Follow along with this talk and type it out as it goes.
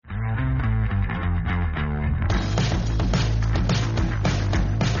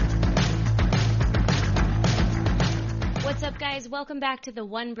welcome back to the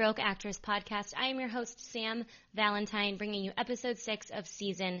One Broke Actress podcast. I am your host, Sam Valentine, bringing you episode 6 of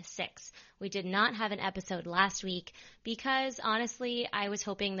season 6. We did not have an episode last week because, honestly, I was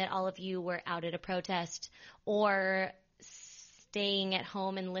hoping that all of you were out at a protest or staying at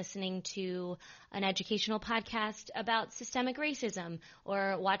home and listening to an educational podcast about systemic racism,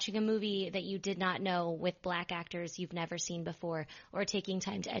 or watching a movie that you did not know with black actors you've never seen before, or taking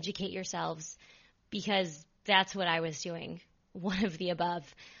time to educate yourselves, because that's what I was doing. One of the above.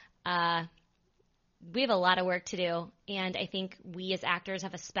 We have a lot of work to do, and I think we as actors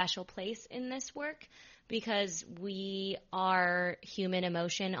have a special place in this work because we are human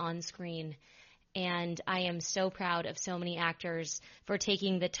emotion on screen. And I am so proud of so many actors for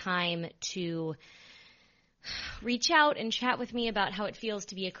taking the time to reach out and chat with me about how it feels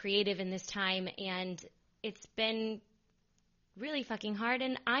to be a creative in this time. And it's been really fucking hard,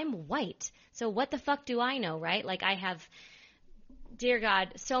 and I'm white. So what the fuck do I know, right? Like, I have, dear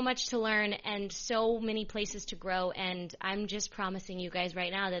God, so much to learn and so many places to grow. And I'm just promising you guys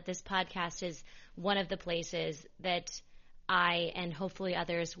right now that this podcast is one of the places that I and hopefully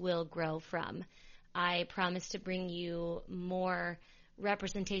others will grow from. I promise to bring you more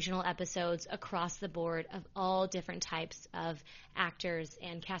representational episodes across the board of all different types of actors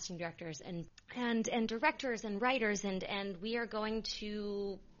and casting directors and directors and writers, and we are going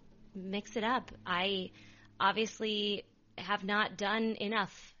to mix it up. I obviously have not done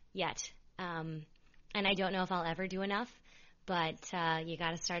enough yet, and I don't know if I'll ever do enough, but you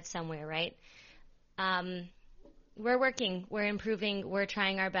got to start somewhere, right? We're working, we're improving, we're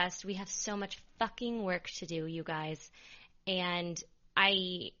trying our best. We have so much fucking work to do, you guys. And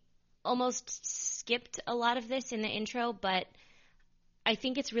I almost skipped a lot of this in the intro, but I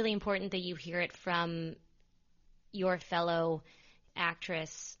think it's really important that you hear it from your fellow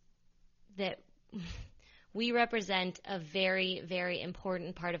actress that we represent a very, very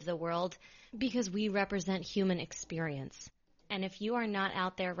important part of the world because we represent human experience. And if you are not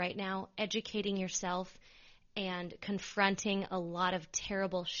out there right now educating yourself and confronting a lot of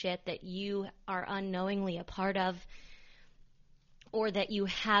terrible shit that you are unknowingly a part of or that you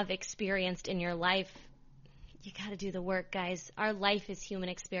have experienced in your life, you got to do the work, guys. Our life is human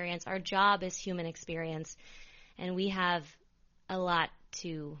experience. Our job is human experience. And we have a lot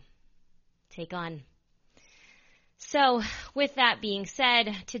to take on. So, with that being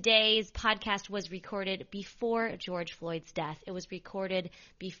said, today's podcast was recorded before George Floyd's death. It was recorded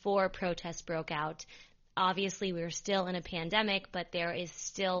before protests broke out. Obviously, we're still in a pandemic, but there is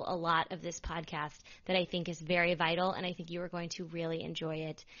still a lot of this podcast that I think is very vital, and I think you are going to really enjoy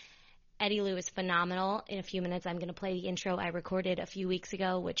it. Eddie Liu is phenomenal. In a few minutes, I'm going to play the intro I recorded a few weeks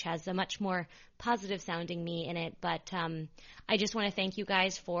ago, which has a much more positive-sounding me in it. But I just want to thank you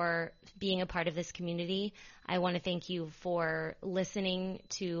guys for being a part of this community. I want to thank you for listening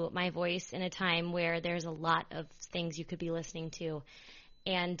to my voice in a time where there's a lot of things you could be listening to.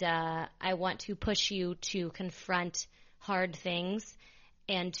 And I want to push you to confront hard things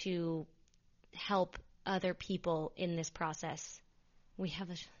and to help other people in this process. We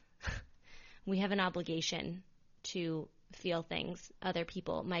have an obligation to feel things other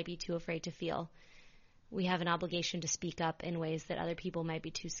people might be too afraid to feel. We have an obligation to speak up in ways that other people might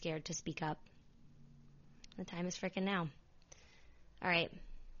be too scared to speak up. The time is frickin' now. All right,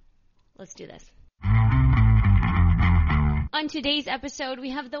 let's do this. On today's episode, we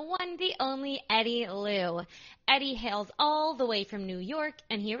have the one, the only Eddie Liu. Eddie hails all the way from New York,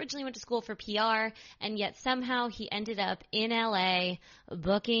 and he originally went to school for PR, and yet somehow he ended up in LA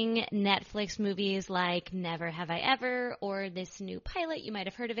booking Netflix movies like Never Have I Ever, or this new pilot, you might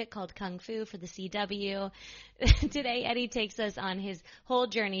have heard of it, called Kung Fu for the CW. Today, Eddie takes us on his whole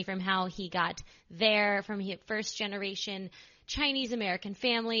journey from how he got there, from his first generation Chinese-American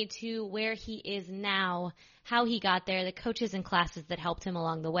family to where he is now, how he got there, the coaches and classes that helped him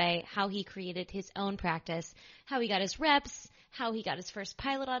along the way, how he created his own practice, how he got his reps, how he got his first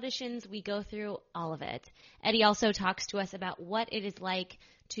pilot auditions. We go through all of it. Eddie also talks to us about what it is like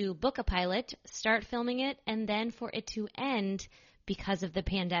to book a pilot, start filming it, and then for it to end because of the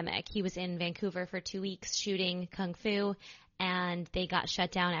pandemic. He was in Vancouver for 2 weeks shooting Kung Fu, and they got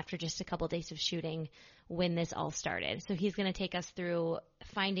shut down after just a couple days of shooting when this all started. So he's going to take us through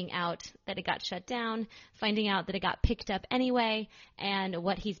finding out that it got shut down, finding out that it got picked up anyway, and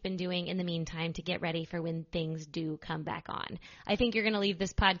what he's been doing in the meantime to get ready for when things do come back on. I think you're going to leave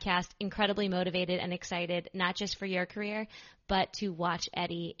this podcast incredibly motivated and excited, not just for your career, but to watch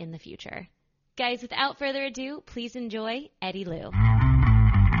Eddie in the future. Guys, without further ado, please enjoy Eddie Liu.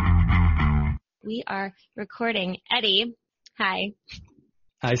 We are recording. Eddie, hi.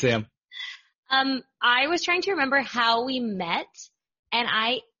 Hi, Sam. I was trying to remember how we met, and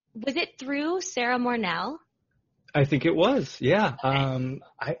was it through Sarah Mornell? I think it was, yeah. Okay.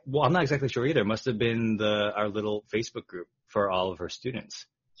 I'm not exactly sure either. It must have been our little Facebook group for all of her students.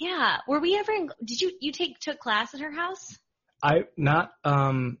 Yeah. Were we ever did you took class at her house? I not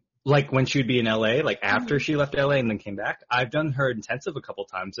like when she would be in LA, like after she left LA and then came back. I've done her intensive a couple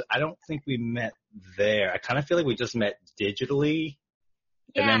times. I don't think we met there. I kind of feel like we just met digitally.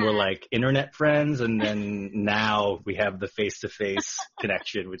 Yeah. And then we're like internet friends, and then now we have the face-to-face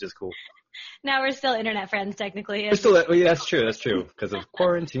connection, which is cool. Now we're still internet friends, technically. We're still, yeah, that's true, because of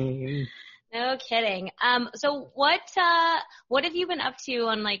quarantine. No kidding. So what have you been up to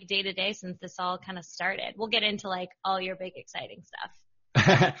on like day to day since this all kind of started? We'll get into like all your big exciting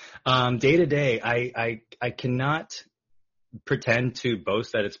stuff. Day to day, I cannot pretend to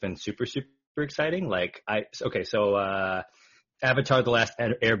boast that it's been super, super exciting. Like so Avatar: The Last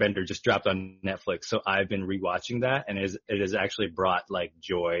Airbender just dropped on Netflix, so I've been rewatching that, and it has actually brought like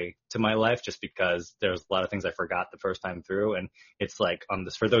joy to my life, just because there's a lot of things I forgot the first time through, and it's like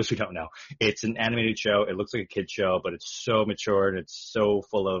for those who don't know, it's an animated show. It looks like a kid's show, but it's so mature and it's so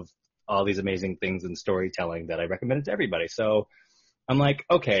full of all these amazing things and storytelling that I recommend it to everybody. So I'm like,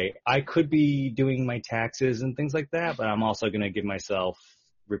 okay, I could be doing my taxes and things like that, but I'm also going to give myself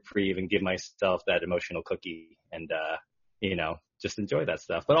reprieve and give myself that emotional cookie and, just enjoy that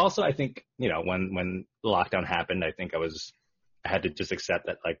stuff. But also I think, when the lockdown happened, I think I had to just accept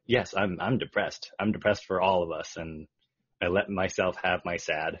that, like, yes, I'm depressed. I'm depressed for all of us. And I let myself have my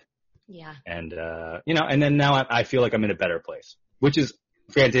sad. Yeah. And, and then now I feel like I'm in a better place, which is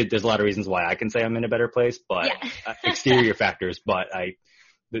granted, there's a lot of reasons why I can say I'm in a better place, but exterior factors, but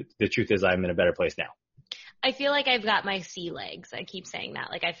the truth is I'm in a better place now. I feel like I've got my sea legs. I keep saying that.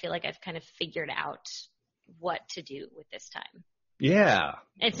 Like, I feel like I've kind of figured out what to do with this time. Yeah.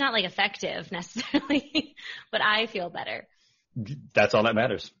 It's not like effective necessarily, but I feel better. That's all that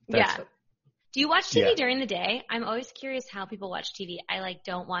matters. Yeah. Do you watch TV during the day? I'm always curious how people watch TV. I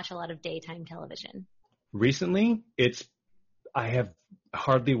don't watch a lot of daytime television. Recently, I have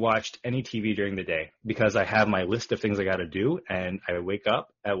hardly watched any TV during the day because I have my list of things I got to do, and I wake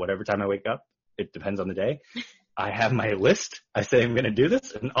up at whatever time I wake up. It depends on the day. I have my list. I say I'm going to do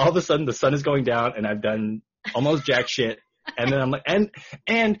this, and all of a sudden the sun is going down, and I've done almost jack shit. And then I'm like,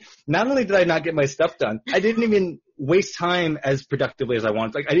 and not only did I not get my stuff done, I didn't even waste time as productively as I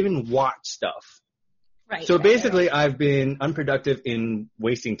wanted. Like, I didn't even watch stuff. Right. So basically, I've been unproductive in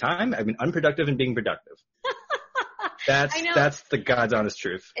wasting time. I've been unproductive in being productive. That's the God's honest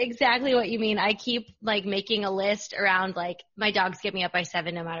truth. Exactly what you mean. I keep making a list around my dogs get me up by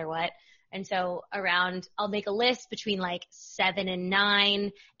 7 no matter what. And so I'll make a list between 7 and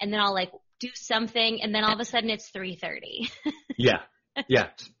 9, and then I'll do something, and then all of a sudden it's 3:30. Yeah.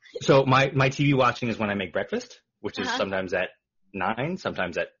 So my TV watching is when I make breakfast, which is sometimes at 9,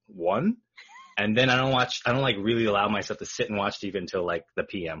 sometimes at 1. And then I don't really allow myself to sit and watch TV until the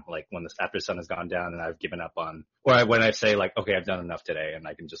PM, when after the sun has gone down and I've given up on, or when I say okay, I've done enough today and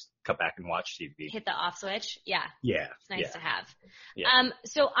I can just cut back and watch TV. Hit the off switch. Yeah. Yeah. It's nice to have. Yeah.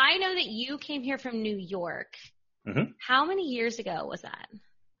 So I know that you came here from New York. Mm-hmm. How many years ago was that?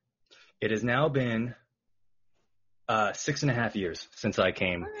 It has now been 6.5 years since I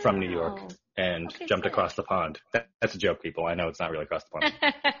came from New York and jumped across the pond. That's a joke, people. I know it's not really across the pond.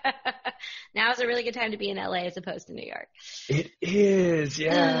 Now is a really good time to be in LA as opposed to New York. It is,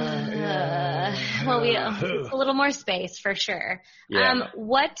 yeah. Well, it's a little more space for sure. Yeah.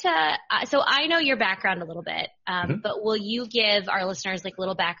 So I know your background a little bit, but will you give our listeners a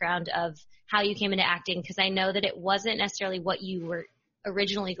little background of how you came into acting? Because I know that it wasn't necessarily what you were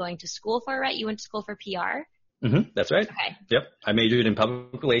originally going to school for, right? You went to school for PR? Mm-hmm, that's right. Okay. Yep. I majored in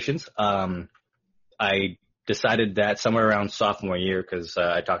public relations. I decided that somewhere around sophomore year because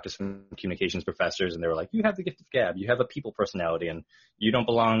I talked to some communications professors and they were like, you have the gift of gab. You have a people personality and you don't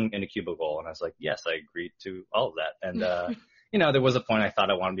belong in a cubicle. And I was like, yes, I agreed to all of that. And, there was a point I thought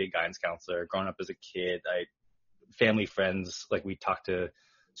I wanted to be a guidance counselor. Growing up as a kid, family friends, we talked to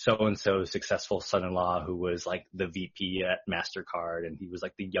so-and-so successful son-in-law who was the VP at MasterCard. And he was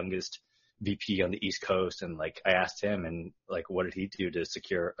the youngest VP on the East Coast. And I asked him and what did he do to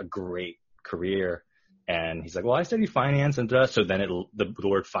secure a great career? And he's like, well, I studied finance and so then the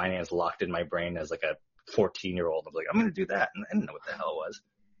word finance locked in my brain as a 14-year-old. I was like, I'm going to do that. And I didn't know what the hell it was.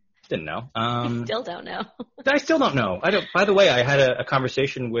 Didn't know. I still don't know. I still don't know. By the way, I had a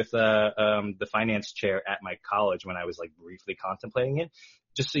conversation with the finance chair at my college when I was briefly contemplating it.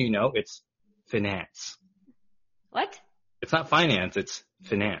 Just so you know, it's finance. What? It's not finance. It's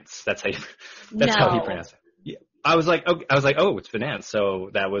finance. How he pronounced it. Yeah. I was like, oh, it's finance.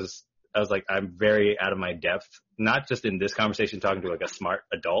 So that was I was like, I'm very out of my depth, not just in this conversation talking to like a smart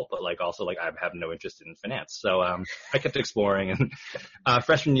adult, but like also like I have no interest in finance. So I kept exploring, and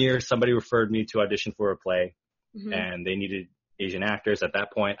freshman year, somebody referred me to audition for a play, and they needed Asian actors. At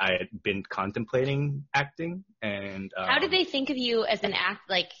that point, I had been contemplating acting. And how did they think of you as an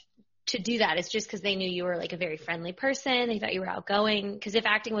to do that? It's just because they knew you were like a very friendly person. They thought you were outgoing. Because if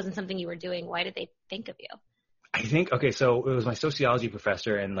acting wasn't something you were doing, why did they think of you? I think, okay, so it was my sociology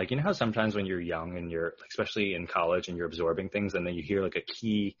professor, and like, you know how sometimes when you're young and you're, especially in college, and you're absorbing things, and then you hear like a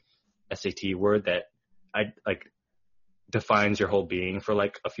key SAT word that defines your whole being for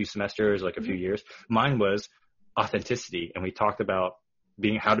like a few semesters, like a few years. Mine was authenticity, and we talked about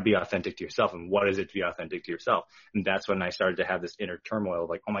how to be authentic to yourself and what is it to be authentic to yourself. And that's when I started to have this inner turmoil of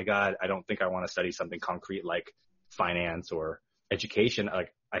like, oh my God, I don't think I want to study something concrete like finance or education.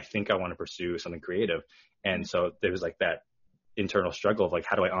 Like, I think I want to pursue something creative. And so there was like that internal struggle of like,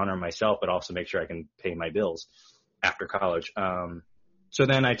 how do I honor myself, but also make sure I can pay my bills after college? So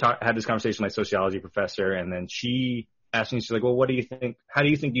then I had this conversation with my sociology professor, and then she asked me, she's like, well, what do you think? How do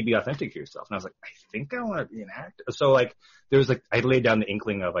you think you'd be authentic to yourself? And I was like, I think I want to be an actor. So like, there was like, I laid down the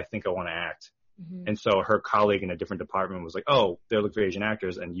inkling of, I think I want to act. And so her colleague in a different department was like, oh, they're looking for Asian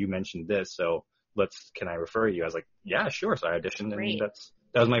actors, and you mentioned this, so can I refer you? I was like, yeah, sure. So I auditioned, and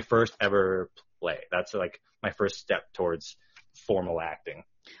that was my first ever play. That's like my first step towards formal acting.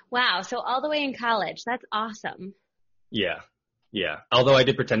 Wow. So all the way in college. That's awesome. Yeah. Yeah. Although I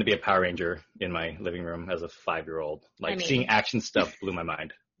did pretend to be a Power Ranger in my living room as a 5-year-old. Like, seeing action stuff blew my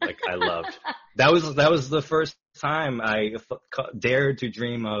mind. Like, I loved. That was the first time I dared to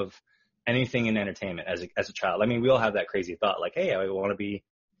dream of anything in entertainment as a child. I mean, we all have that crazy thought, like, hey, I want to be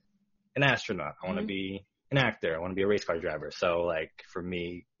an astronaut. I want to be an actor. I want to be a race car driver. So like, for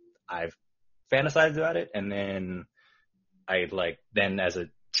me, I've fantasized about it. And then then as a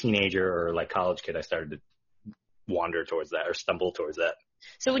teenager or like college kid, I started to wander towards that or stumble towards that.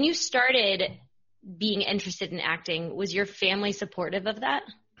 So when you started being interested in acting, was your family supportive of that?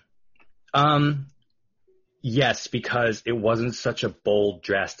 Yes, because it wasn't such a bold,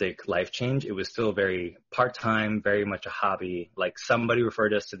 drastic life change. It was still very part-time, very much a hobby. Like, somebody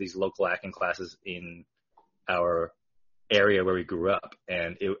referred us to these local acting classes in our area where we grew up.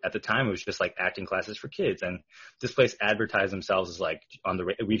 And at the time, it was just like acting classes for kids. And this place advertised themselves as like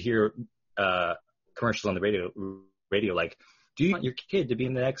we'd hear commercials on the radio like, do you want your kid to be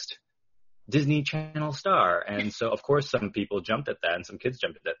in the next Disney Channel star? And so, of course, some people jumped at that and some kids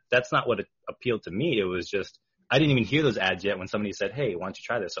jumped at that. That's not what appealed to me. It was just, I didn't even hear those ads yet when somebody said, hey, why don't you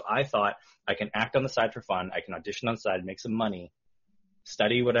try this? So I thought, I can act on the side for fun. I can audition on the side, make some money,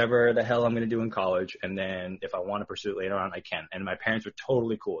 study whatever the hell I'm going to do in college. And then if I want to pursue it later on, I can. And my parents were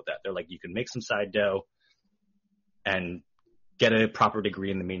totally cool with that. They're like, you can make some side dough and get a proper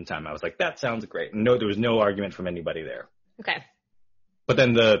degree in the meantime. I was like, that sounds great. No, there was no argument from anybody there. Okay. But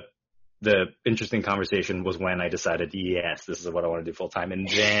then the interesting conversation was when I decided, yes, this is what I want to do full time. And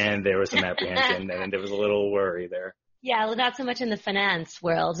then there was some apprehension, and then there was a little worry there. Yeah, well, not so much in the finance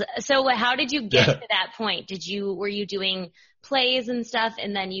world. So how did you get to that point? Were you doing plays and stuff,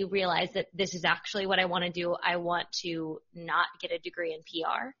 and then you realized that this is actually what I want to do? I want to not get a degree in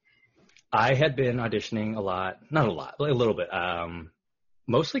PR? I had been auditioning not a lot, like a little bit.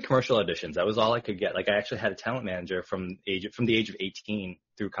 Mostly commercial auditions. That was all I could get. Like, I actually had a talent manager from the age of 18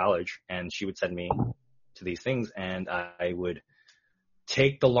 through college, and she would send me to these things, and I would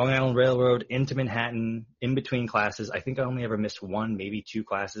take the Long Island Railroad into Manhattan in between classes. I think I only ever missed 1, maybe 2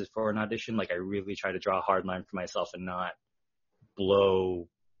 classes for an audition. Like, I really tried to draw a hard line for myself and not blow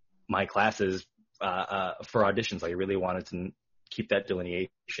my classes for auditions. Like, I really wanted to keep that delineation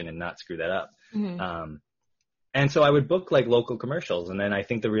and not screw that up. Mm-hmm. And so I would book like local commercials. And then I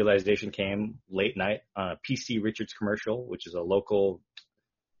think the realization came late night on a PC Richards commercial, which is a local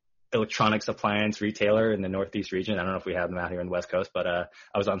electronics appliance retailer in the Northeast region. I don't know if we have them out here in the West Coast, but I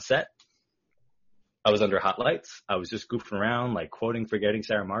was on set. I was under hot lights. I was just goofing around, like quoting Forgetting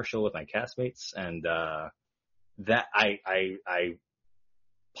Sarah Marshall with my castmates. And that I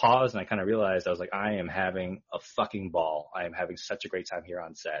paused and I kind of realized, I was like, I am having a fucking ball. I am having such a great time here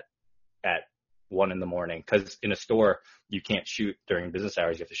on set at 1 a.m. Because in a store, you can't shoot during business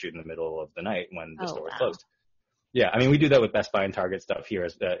hours. You have to shoot in the middle of the night when the store is closed. Yeah, I mean, we do that with Best Buy and Target stuff here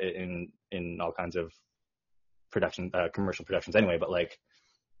in all kinds of production, commercial productions anyway. But like,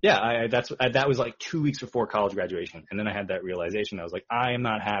 yeah, that was like 2 weeks before college graduation. And then I had that realization. I was like, I am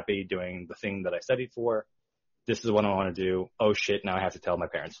not happy doing the thing that I studied for. This is what I want to do. Oh shit, now I have to tell my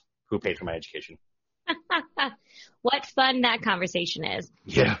parents who paid for my education. What fun that conversation is.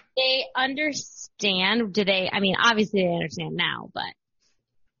 Yeah. They understand, I mean, obviously they understand now, but.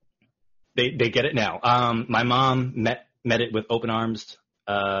 They get it now. My mom met it with open arms.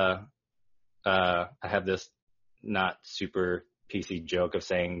 I have this not super PC joke of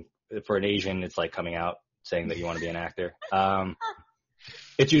saying for an Asian, it's like coming out saying that you want to be an actor.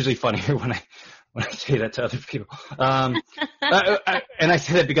 It's usually funnier when I say that to other people. And I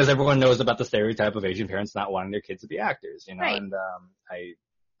say that because everyone knows about the stereotype of Asian parents not wanting their kids to be actors, you know. Right. And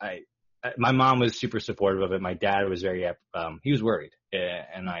my mom was super supportive of it. My dad was very he was worried,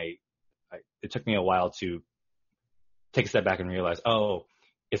 and it took me a while to take a step back and realize, oh,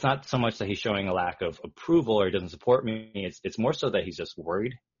 it's not so much that he's showing a lack of approval or he doesn't support me. It's more so that he's just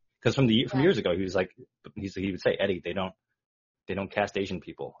worried. Because from years ago, he was like, he would say, Eddie, they don't cast Asian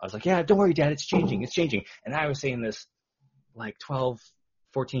people. I was like, yeah, don't worry, Dad, it's changing. And I was saying this like 12,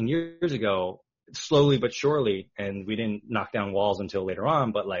 14 years ago, slowly but surely, and we didn't knock down walls until later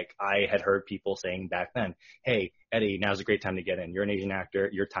on, but like I had heard people saying back then, hey, Eddie, now's a great time to get in. You're an Asian actor.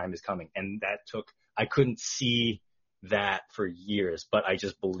 Your time is coming. And I couldn't see that for years, but I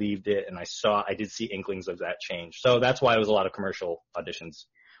just believed it, and I did see inklings of that change. So that's why it was a lot of commercial auditions.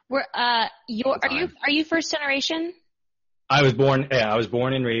 Are you first generation? I was born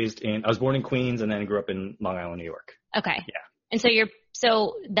and raised I was born in Queens and then grew up in Long Island, New York. Okay. Yeah. And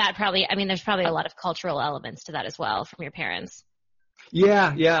so that probably, I mean, there's probably a lot of cultural elements to that as well from your parents.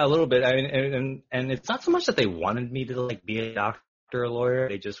 Yeah, a little bit. I mean, and it's not so much that they wanted me to like be a doctor or a lawyer.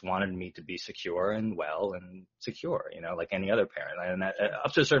 They just wanted me to be secure and well and secure, you know, like any other parent. And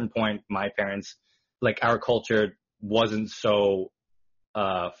up to a certain point, my parents, like our culture wasn't so,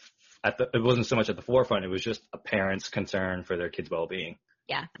 it wasn't so much at the forefront. It was just a parent's concern for their kids' well-being.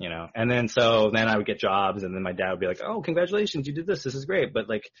 Yeah. You know, and then I would get jobs, and then my dad would be like, oh, congratulations, you did this. This is great. But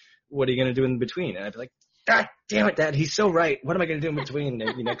like, what are you going to do in between? And I'd be like, God damn it, Dad, he's so right. What am I going to do in between?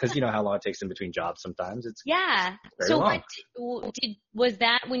 And, you know, because you know how long it takes in between jobs sometimes. It's very long. Was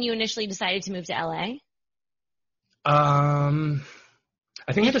that when you initially decided to move to LA?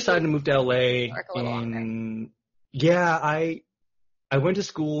 I think I decided to move to LA I went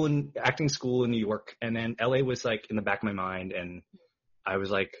to acting school in New York, and then LA was like in the back of my mind, and I was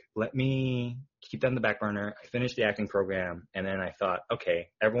like, let me keep that in the back burner. I finished the acting program, and then I thought, okay,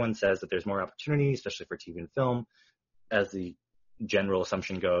 everyone says that there's more opportunity, especially for TV and film, as the general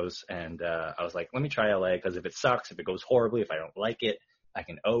assumption goes. And I was like, let me try LA, because if it sucks, if it goes horribly, if I don't like it, I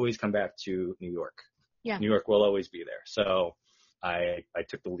can always come back to New York. Yeah. New York will always be there. So I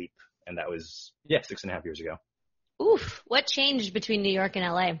took the leap, and that was 6.5 years ago. Oof. What changed between New York and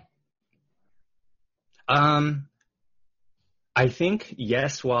LA? I think,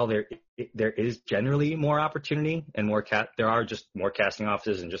 yes, while there is generally more opportunity and there are just more casting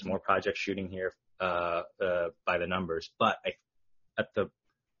offices and just more projects shooting here by the numbers. But at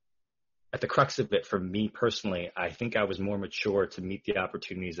the crux of it, for me personally, I think I was more mature to meet the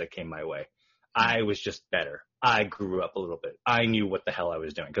opportunities that came my way. I was just better. I grew up a little bit. I knew what the hell I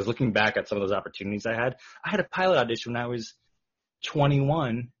was doing. Because looking back at some of those opportunities I had a pilot audition when I was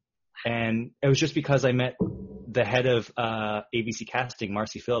 21, and it was just because I met the head of ABC casting,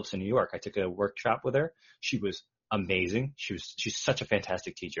 Marcy Phillips, in New York. I took a workshop with her. She was amazing. She's such a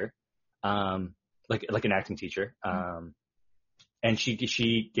fantastic teacher, like an acting teacher. And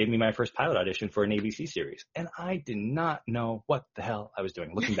she gave me my first pilot audition for an ABC series, and I did not know what the hell I was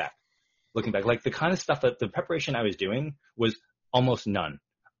doing. Looking back, like the kind of stuff that the preparation I was doing was almost none.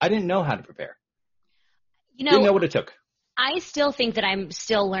 I didn't know how to prepare. Didn't know what it took. I still think that I'm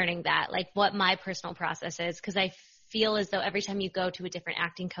still learning that, like what my personal process is, because I feel as though every time you go to a different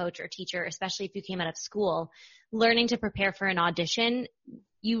acting coach or teacher, especially if you came out of school, learning to prepare for an audition,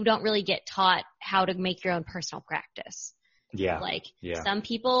 you don't really get taught how to make your own personal practice. Yeah. Some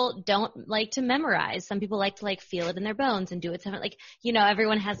people don't like to memorize. Some people like to like feel it in their bones and do it. Like, you know,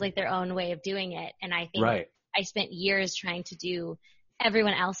 everyone has like their own way of doing it. And I think I spent years trying to do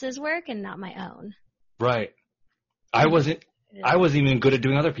everyone else's work and not my own. Right. I wasn't even good at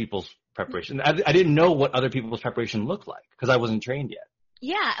doing other people's preparation. I didn't know what other people's preparation looked like because I wasn't trained yet.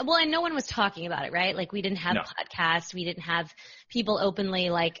 Yeah. Well, and no one was talking about it, right? Like we didn't have podcasts. We didn't have people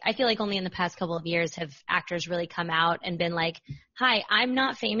openly, like, I feel like only in the past couple of years have actors really come out and been like, hi, I'm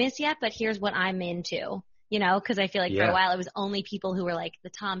not famous yet, but here's what I'm into, you know? Cause I feel like for a while it was only people who were like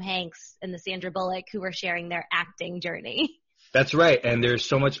the Tom Hanks and the Sandra Bullock who were sharing their acting journey. That's right. And there's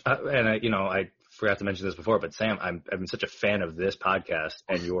so much, and I forgot to mention this before, but Sam, I've been such a fan of this podcast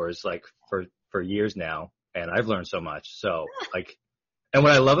and yours, like for years now. And I've learned so much. So like, and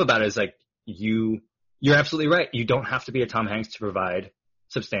what I love about it is like you're absolutely right. You don't have to be a Tom Hanks to provide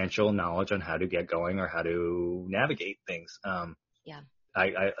substantial knowledge on how to get going or how to navigate things.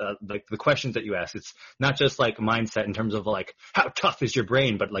 like the questions that you ask, it's not just like mindset in terms of like how tough is your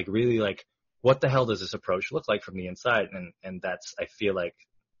brain, but like really like what the hell does this approach look like from the inside? And that's, I feel like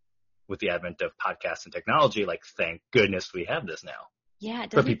with the advent of podcasts and technology, like thank goodness we have this now. Yeah,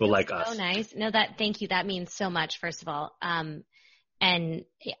 it for people like so us. Nice. No, thank you. That means so much, first of all. And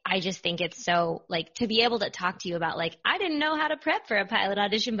I just think it's so, like, to be able to talk to you about, like, I didn't know how to prep for a pilot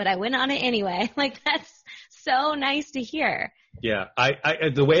audition, but I went on it anyway. Like, that's so nice to hear. Yeah. I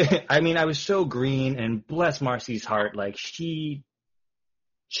was so green, and bless Marcy's heart. Like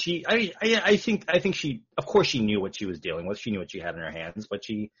I think she, of course she knew what she was dealing with. She knew what she had in her hands, but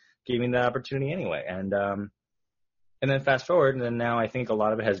she gave me the opportunity anyway. And then fast forward, and then now I think a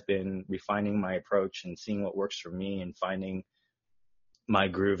lot of it has been refining my approach and seeing what works for me and finding my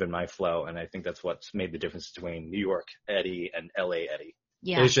groove and my flow. And I think that's what's made the difference between New York Eddie and LA Eddie.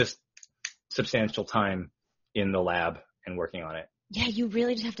 Yeah. It was just substantial time in the lab and working on it. Yeah, you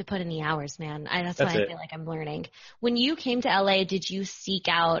really just have to put in the hours, man. That's why I feel like I'm learning. When you came to LA, did you seek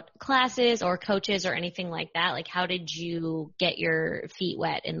out classes or coaches or anything like that? Like, how did you get your feet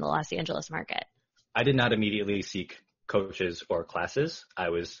wet in the Los Angeles market? I did not immediately seek coaches or classes. I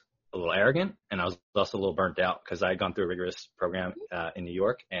was a little arrogant, and I was also a little burnt out because I had gone through a rigorous program in New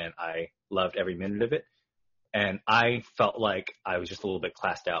York, and I loved every minute of it. And I felt like I was just a little bit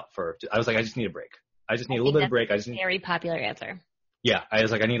classed out I was like, I just need a break. I just need a little bit of break. Very popular answer. Yeah. I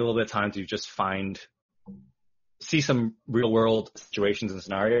was like, I need a little bit of time to just see some real world situations and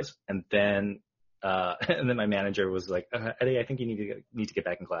scenarios. And then my manager was like, Eddie, I think you need to get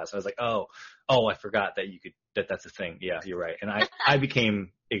back in class. I was like, oh, I forgot that that's a thing. Yeah, you're right. And I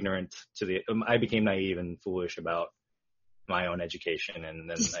became ignorant I became naive and foolish about my own education. And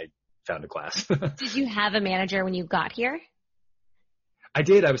then I found a class. Did you have a manager when you got here? I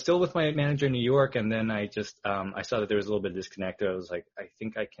did. I was still with my manager in New York. And then I just, I saw that there was a little bit of disconnect. I was like, I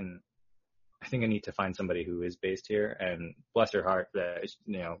think I need to find somebody who is based here. And bless her heart, the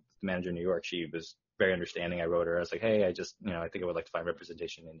manager in New York, she was very understanding. I wrote her. I was like, hey, I think I would like to find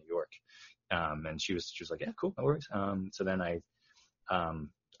representation in New York. And she was like, yeah, cool, no worries. So then I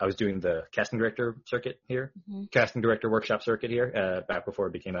was doing the casting director circuit here, casting director workshop circuit here, back before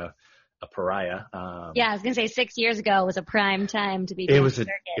it became a pariah. Yeah, I was gonna say 6 years ago was a prime time to be doing circuit.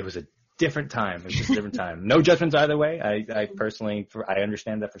 It was a different time. It was just a different time. No judgments either way. I personally, I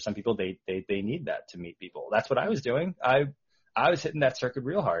understand that for some people, they need that to meet people. That's what I was doing. I was hitting that circuit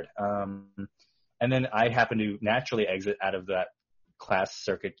real hard. And then I happened to naturally exit out of that class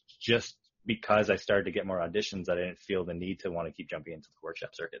circuit just because I started to get more auditions. I didn't feel the need to want to keep jumping into the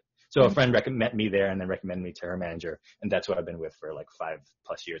workshop circuit. So a friend met me there and then recommended me to her manager. And that's what I've been with for like 5+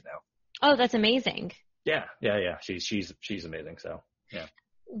 years now. Oh, that's amazing. Yeah. She's amazing. So yeah.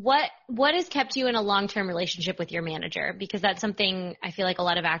 What has kept you in a long-term relationship with your manager? Because that's something I feel like a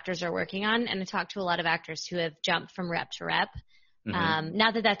lot of actors are working on. And I talk to a lot of actors who have jumped from rep to rep.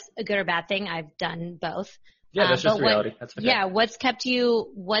 Not that that's a good or bad thing. I've done both. Yeah, that's just reality. That's okay. Yeah. What's kept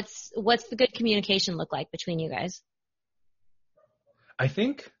you, what's the good communication look like between you guys? I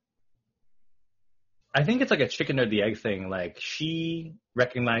think it's like a chicken or the egg thing. Like she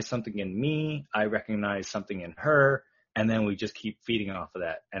recognized something in me. I recognized something in her. And then we just keep feeding off of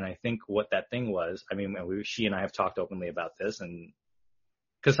that. And I think what that thing was, I mean, she and I have talked openly about this, and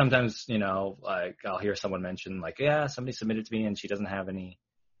because sometimes, like I'll hear someone mention like, yeah, somebody submitted to me and she doesn't have any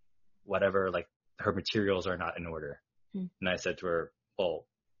whatever, like her materials are not in order. And I said to her, well,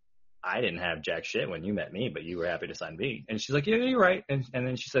 I didn't have jack shit when you met me, but you were happy to sign me. And she's like, yeah, you're right. And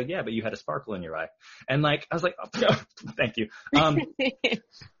then she said, yeah, but you had a sparkle in your eye. And like, I was like, oh, thank you.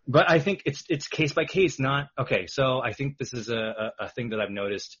 But I think it's case by case, not, okay. So I think this is a thing that I've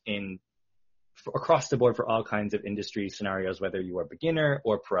noticed across the board for all kinds of industry scenarios, whether you are beginner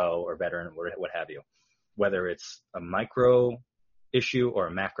or pro or veteran or what have you, whether it's a micro issue or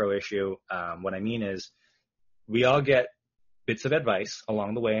a macro issue. What I mean is we all get bits of advice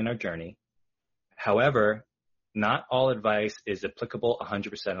along the way in our journey. However, not all advice is applicable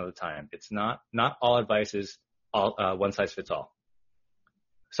 100% of the time. It's not all advice is one size fits all.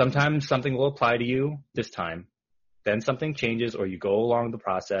 Sometimes something will apply to you this time, then something changes, or you go along the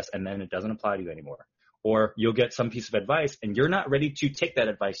process and then it doesn't apply to you anymore. Or you'll get some piece of advice and you're not ready to take that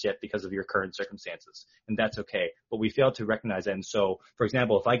advice yet because of your current circumstances. And that's okay. But we fail to recognize that. And so, for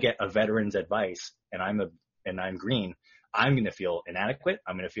example, if I get a veteran's advice and I'm green, I'm going to feel inadequate.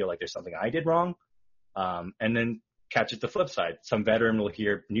 I'm going to feel like there's something I did wrong. And then catch it the flip side. Some veteran will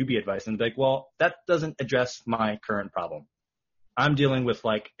hear newbie advice and be like, well, that doesn't address my current problem. I'm dealing with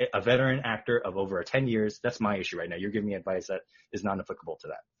like a veteran actor of over 10 years. That's my issue right now. You're giving me advice that is not applicable to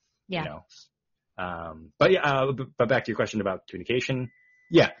that. Yeah. But back to your question about communication.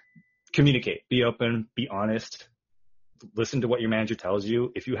 Yeah. Communicate, be open, be honest, listen to what your manager tells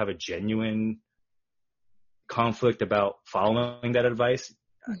you. If you have a genuine conflict about following that advice,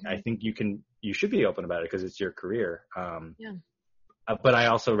 I think you should be open about it because it's your career. But I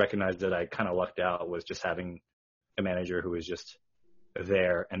also recognize that I kind of lucked out with just having a manager who was just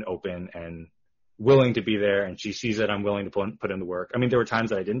there and open and willing to be there. And she sees that I'm willing to put in the work. I mean, there were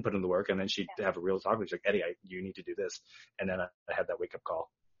times that I didn't put in the work, and then she'd have a real talk with me. She's like, Eddie, you need to do this. And then I had that wake up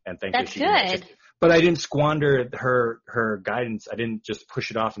call. And thankfully That's she good. But I didn't squander her guidance. I didn't just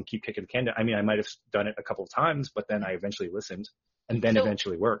push it off and keep kicking the can down. I mean, I might have done it a couple of times, but then I eventually listened and then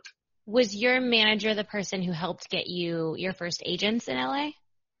eventually worked. Was your manager the person who helped get you your first agents in LA?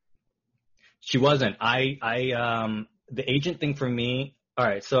 She wasn't. The agent thing for me, all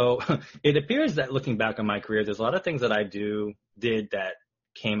right, so it appears that looking back on my career, there's a lot of things that I did that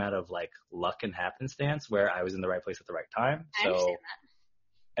came out of like luck and happenstance where I was in the right place at the right time. I understand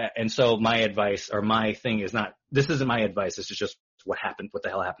that. And so my advice or my thing is not, this isn't my advice. This is just what the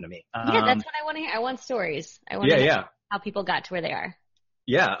hell happened to me. Yeah, that's what I want to hear. I want stories. I want to know how people got to where they are.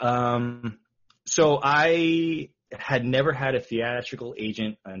 Yeah. So I had never had a theatrical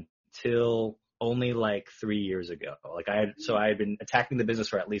agent until only like 3 years ago. Like I had been attacking the business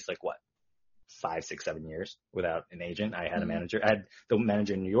for at least like 5, 6, 7 years without an agent. I had a manager. I had the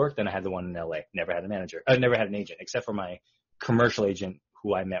manager in New York. Then I had the one in LA. Never had a manager. I never had an agent except for my commercial agent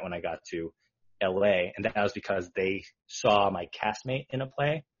who I met when I got to LA. And that was because they saw my castmate in a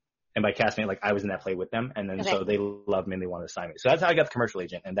play. And by castmate, like I was in that play with them. And then so they loved me and they wanted to sign me. So that's how I got the commercial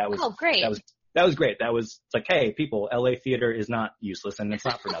agent. And that was, great. That was great. That was like, hey, people, LA theater is not useless and it's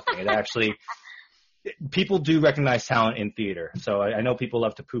not for nothing. It actually, people do recognize talent in theater. So I know people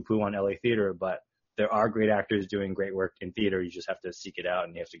love to poo-poo on LA theater, but there are great actors doing great work in theater. You just have to seek it out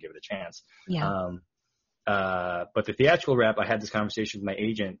and you have to give it a chance. Yeah. But the theatrical rep, I had this conversation with my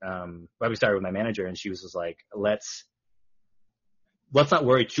agent. We started with my manager and she was just like, let's not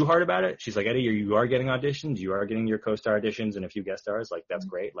worry too hard about it. She's like, Eddie, you are getting auditions. You are getting your co-star auditions and a few guest stars. Like, that's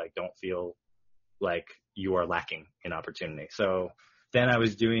great. Like, don't feel like you are lacking in opportunity. So then I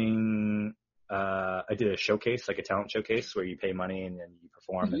was doing, I did a showcase, like a talent showcase where you pay money and then you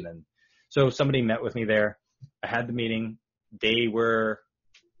perform. And then, so somebody met with me there. I had the meeting. They were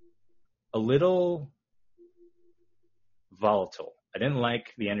a little volatile. I didn't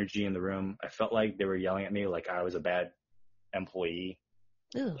like the energy in the room. I felt like they were yelling at me like I was a bad employee.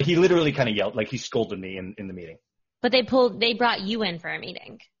 Ooh. He literally kind of yelled, like he scolded me in the meeting. But they brought you in for a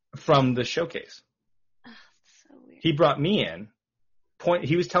meeting. From the showcase. Oh, so weird. He brought me in.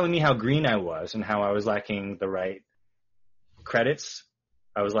 He was telling me how green I was and how I was lacking the right credits.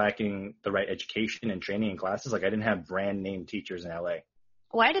 I was lacking the right education and training in classes. Like I didn't have brand name teachers in LA.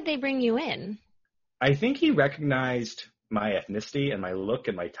 Why did they bring you in? I think he recognized my ethnicity and my look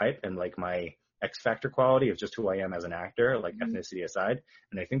and my type and like my X factor quality of just who I am as an actor, like ethnicity aside.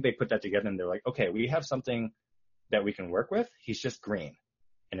 And I think they put that together and they're like, okay, we have something that we can work with. He's just green.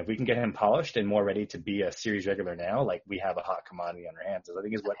 And if we can get him polished and more ready to be a series regular now, like we have a hot commodity on our hands. I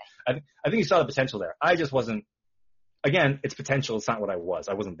think is what I think he saw the potential there. I just wasn't, again, it's potential. It's not what I was.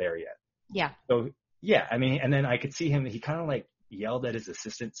 I wasn't there yet. Yeah. So yeah, I mean, and then I could see him, he kind of like yelled at his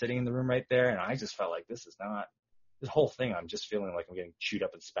assistant sitting in the room right there. And I just felt like this whole thing, I'm just feeling like I'm getting chewed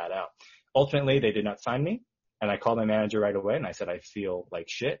up and spat out. Ultimately, they did not sign me. And I called my manager right away and I said, I feel like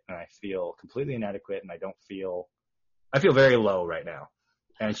shit and I feel completely inadequate and I feel very low right now.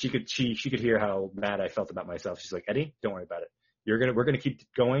 And she could hear how mad I felt about myself. She's like, Eddie, don't worry about it. We're going to keep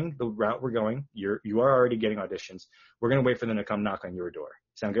going the route we're going. You are already getting auditions. We're going to wait for them to come knock on your door.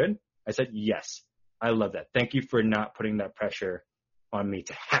 Sound good? I said, yes. I love that. Thank you for not putting that pressure on me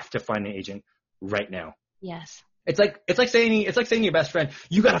to have to find an agent right now. Yes. It's like saying to your best friend,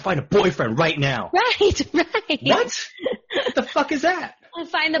 you got to find a boyfriend right now. Right. What? What the fuck is that?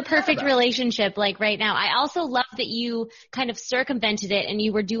 Find the perfect relationship like right now. I also love that you kind of circumvented it and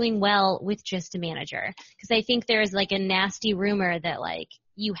you were doing well with just a manager. Because I think there is like a nasty rumor that like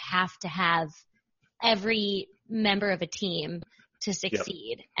you have to have every member of a team to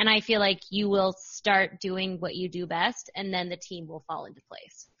succeed. Yep. And I feel like you will start doing what you do best and then the team will fall into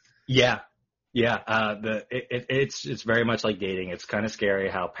place. Yeah. Yeah. It's very much like dating. It's kind of scary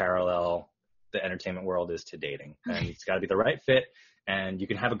how parallel the entertainment world is to dating. And it's got to be the right fit. And you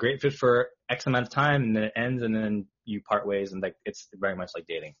can have a great fit for X amount of time and then it ends and then you part ways and like it's very much like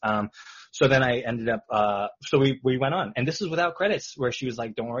dating. So then I ended up so we went on and this is without credits where she was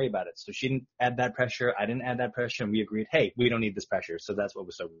like, don't worry about it. So she didn't add that pressure. I didn't add that pressure and we agreed, hey, we don't need this pressure. So that's what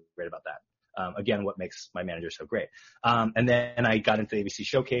was so great about that. Again, what makes my manager so great. And then I got into the ABC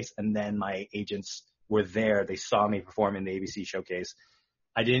Showcase and then my agents were there. They saw me perform in the ABC Showcase.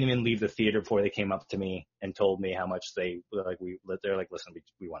 I didn't even leave the theater before they came up to me and told me how much they're like, listen,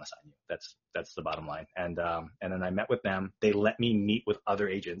 we want to sign you. That's the bottom line. And then I met with them. They let me meet with other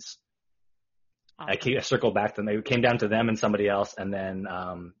agents. Awesome. I circled back to them. They came down to them and somebody else. And then,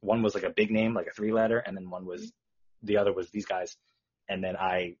 one was like a big name, like a 3-letter. And then the other was these guys. And then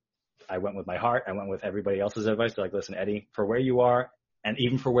I went with my heart. I went with everybody else's advice. They're like, listen, Eddie, for where you are and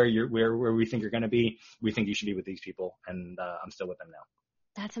even for where we think you're going to be, we think you should be with these people. And, I'm still with them now.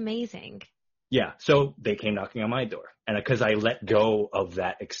 That's amazing. Yeah. So they came knocking on my door, and because I let go of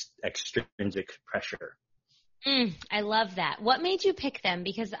that extrinsic pressure. I love that. What made you pick them?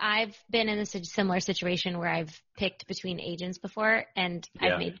 Because I've been in a similar situation where I've picked between agents before, and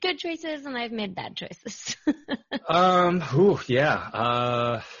I've made good choices and I've made bad choices. I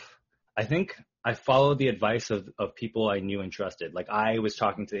think I followed the advice of people I knew and trusted. Like I was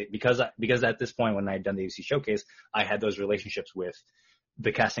talking to, because at this point when I had done the ABC Showcase, I had those relationships with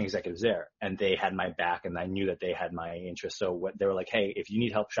the casting executives there, and they had my back, and I knew that they had my interest. So what they were like, hey, if you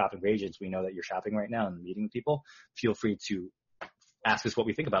need help shopping for agents, we know that you're shopping right now and meeting people. Feel free to ask us what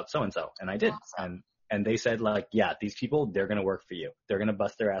we think about so-and-so. And I did. Awesome. And they said like, yeah, these people, they're going to work for you. They're going to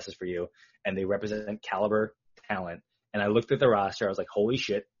bust their asses for you. And they represent caliber talent. And I looked at the roster. I was like, holy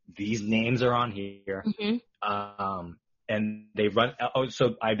shit, these names are on here. Mm-hmm. And they run.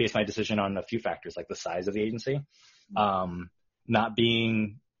 So I based my decision on a few factors, like the size of the agency, not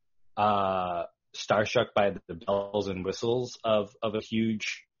being starstruck by the bells and whistles of a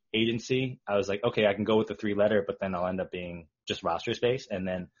huge agency. I was like, okay, I can go with the 3-letter, but then I'll end up being just roster space, and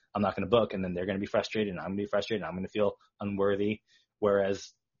then I'm not going to book, and then they're going to be frustrated, and I'm going to be frustrated, and I'm going to feel unworthy.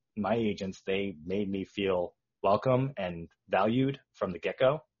 Whereas my agents, they made me feel welcome and valued from the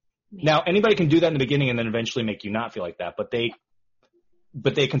get-go. Yeah. Now, anybody can do that in the beginning and then eventually make you not feel like that, but they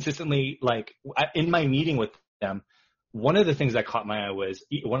consistently, like, in my meeting with them, one of the things that caught my eye was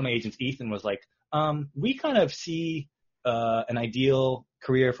one of my agents, Ethan, was like, we kind of see an ideal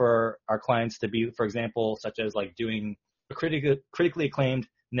career for our clients to be, for example, such as like doing a critically acclaimed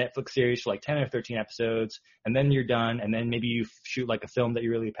Netflix series for like 10 or 13 episodes, and then you're done, and then maybe you shoot like a film that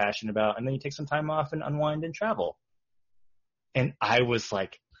you're really passionate about, and then you take some time off and unwind and travel. And I was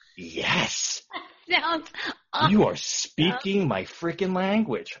like, yes. Sounds awesome. You are speaking my freaking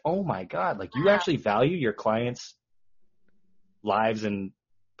language. Oh my God. Like you actually value your clients' lives and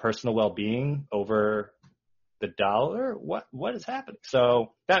personal well-being over the dollar. What is happening?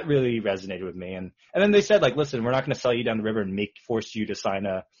 So that really resonated with me. And then they said like, listen, we're not going to sell you down the river and force you to sign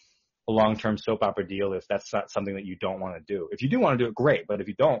a long-term soap opera deal if that's not something that you don't want to do. If you do want to do it, great. But if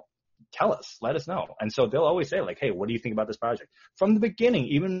you don't, tell us, let us know. And so they'll always say like, hey, what do you think about this project? From the beginning,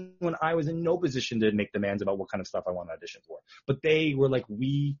 even when I was in no position to make demands about what kind of stuff I want to audition for, but they were like,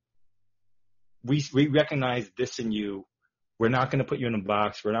 we recognize this in you. We're not going to put you in a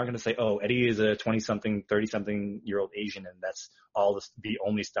box. We're not going to say, oh, Eddie is a 20-something, 30-something-year-old Asian, and that's the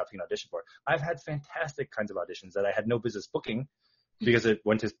only stuff you can audition for. I've had fantastic kinds of auditions that I had no business booking because it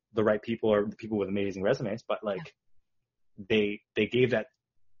went to the right people or the people with amazing resumes. But like, they gave that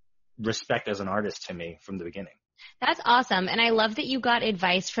respect as an artist to me from the beginning. That's awesome. And I love that you got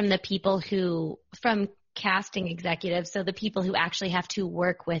advice from the people from casting executives, so the people who actually have to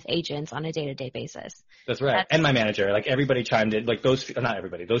work with agents on a day-to-day basis. That's right. And my manager, like everybody chimed in, like not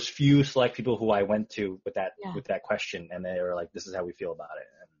everybody, those few select people who I went to with that question, and they were like, this is how we feel about it.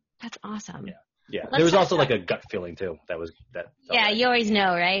 And that's awesome. Yeah. There was also like a gut feeling too. You always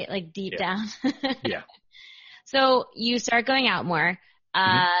know, right? Like deep down. Yeah. So you start going out more.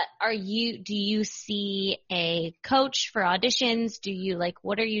 Do you see a coach for auditions?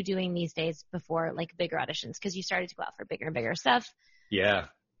 What are you doing these days before like bigger auditions? Cause you started to go out for bigger and bigger stuff. Yeah.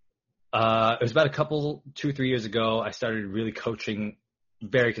 It was about 2 or 3 years ago. I started really coaching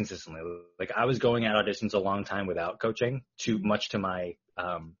very consistently. Like I was going at auditions a long time without coaching, much to my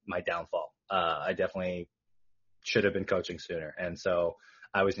downfall. I definitely should have been coaching sooner. And so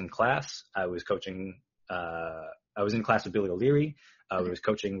I was in class. I was coaching, I was in class with Billy O'Leary. I was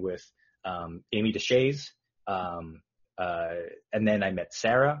coaching with Amy DeShays, and then I met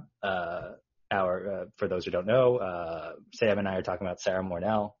Sarah. For those who don't know, Sam and I are talking about Sarah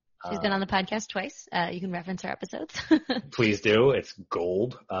Mornell. She's been on the podcast twice. You can reference her episodes. Please do. It's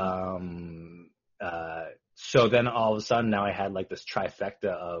gold. So then all of a sudden now I had like this trifecta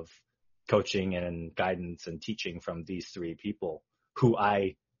of coaching and guidance and teaching from these 3 people who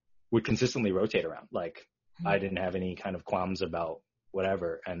I would consistently rotate around. Like I didn't have any kind of qualms about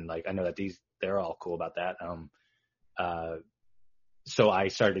whatever. And like, I know that they're all cool about that. So I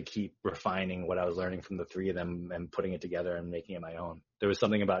started to keep refining what I was learning from the 3 of them and putting it together and making it my own. There was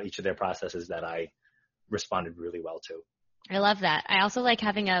something about each of their processes that I responded really well to. I love that. I also like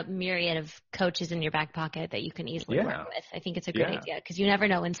having a myriad of coaches in your back pocket that you can easily work with. I think it's a great idea because you never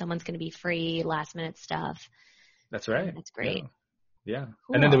know when someone's going to be free, last minute stuff. That's right. That's great. Yeah.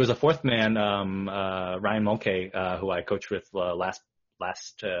 Cool. And then there was a fourth man, Ryan Mulcahy, who I coached with last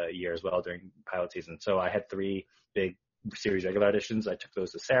year as well during pilot season. So I had 3 big series regular auditions. I took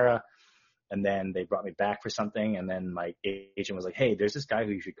those to Sarah, and then they brought me back for something. And then my agent was like, "Hey, there's this guy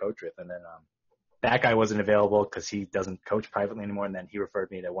who you should coach with." And then that guy wasn't available because he doesn't coach privately anymore. And then he referred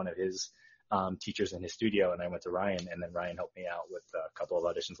me to one of his teachers in his studio, and I went to Ryan, and then Ryan helped me out with a couple of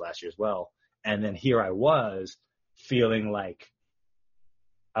auditions last year as well. And then here I was feeling like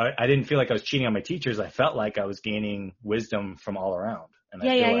I didn't feel like I was cheating on my teachers. I felt like I was gaining wisdom from all around. And I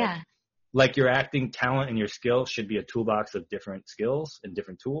feel like your acting talent and your skill should be a toolbox of different skills and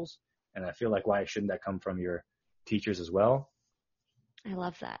different tools. And I feel like why shouldn't that come from your teachers as well? I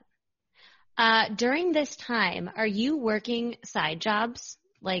love that. During this time, are you working side jobs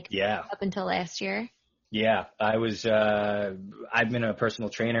up until last year? Yeah, I was, I've been a personal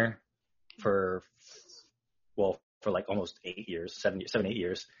trainer for like almost 8 years, 7, 8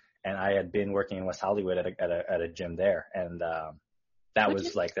 years. And I had been working in West Hollywood at a gym there. And,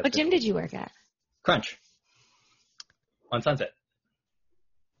 what gym did you work at? Crunch on Sunset.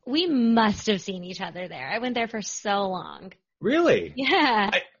 We must have seen each other there. I went there for so long. Really? Yeah.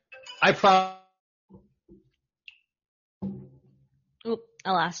 Oop,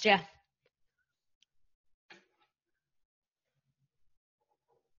 I lost you. Are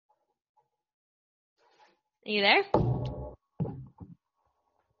you there?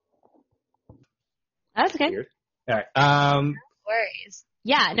 That's okay. Weird. All right. No worries.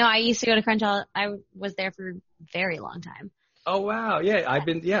 Yeah, no, I used to go to Crunch. I was there for a very long time. Oh wow, yeah, I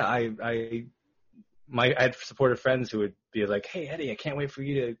had supportive friends who would be like, "Hey Eddie, I can't wait for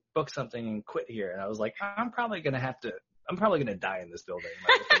you to book something and quit here." And I was like, I'm probably gonna die in this building.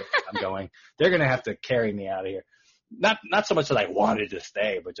 I'm going. They're gonna have to carry me out of here. Not so much that I wanted to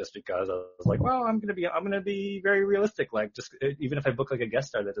stay, but just because I was like, well, I'm gonna be very realistic. Like, just even if I book like a guest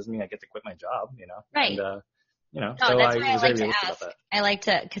star, that doesn't mean I get to quit my job, you know? Right. And, so that's why I like to ask. I like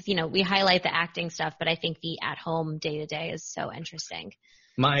to, because, we highlight the acting stuff, but I think the at-home day-to-day is so interesting.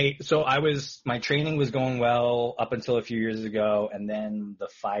 My training was going well up until a few years ago, and then the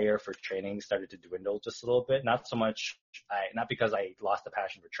fire for training started to dwindle just a little bit. Not so much, not because I lost the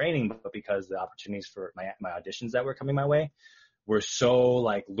passion for training, but because the opportunities for my auditions that were coming my way were so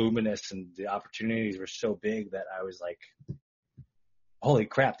like luminous, and the opportunities were so big that I was like, holy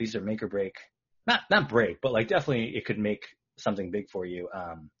crap, these are make or break. Not break, but like definitely it could make something big for you,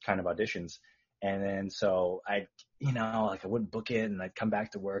 kind of auditions. And then so I wouldn't book it, and I'd come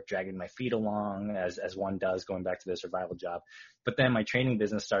back to work dragging my feet along as one does going back to the survival job. But then my training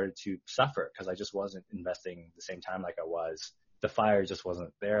business started to suffer because I just wasn't investing the same time like I was. The fire just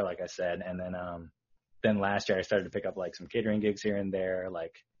wasn't there, like I said. And then last year I started to pick up like some catering gigs here and there,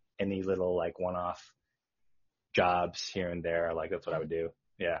 like any little like one-off jobs here and there. Like that's what I would do.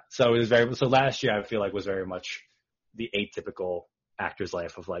 Yeah. So last year I feel like was very much the atypical actor's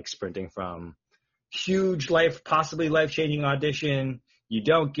life of like sprinting from huge possibly life-changing audition. You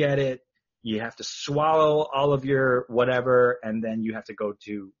don't get it. You have to swallow all of your whatever. And then you have to go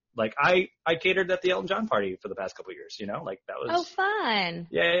to like, I catered at the Elton John party for the past couple of years, like that was. Oh, fun.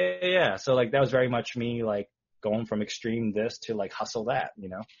 Yeah. So like, that was very much me, like going from extreme this to like hustle that,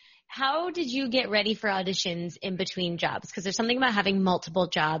 How did you get ready for auditions in between jobs? Because there's something about having multiple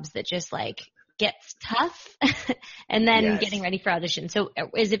jobs that just like gets tough and then getting ready for auditions. So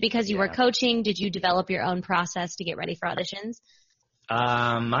is it because you were coaching? Did you develop your own process to get ready for auditions?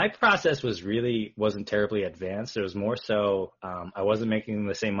 My process wasn't terribly advanced. It was more so, I wasn't making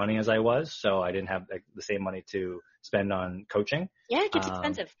the same money as I was. So I didn't have the same money to spend on coaching. Yeah, it gets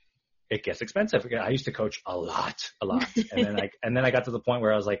expensive. It gets expensive. I used to coach a lot. And then I got to the point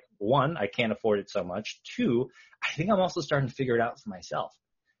where I was like, 1, I can't afford it so much. 2, I think I'm also starting to figure it out for myself.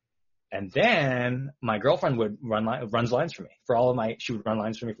 And then my girlfriend would runs lines for me she would run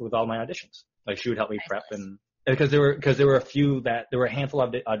lines for me with all my auditions. Like she would help me prep, and because there were a handful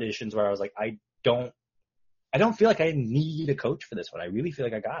of auditions where I was like, I don't feel like I need a coach for this one. I really feel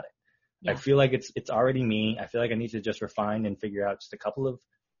like I got it. Yeah. I feel like it's already me. I feel like I need to just refine and figure out just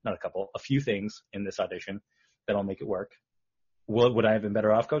a few things in this audition that'll make it work. Would I have been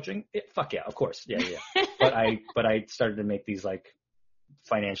better off coaching? Fuck yeah, of course. Yeah. but I started to make these like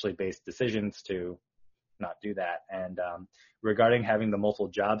financially based decisions to not do that. And regarding having the multiple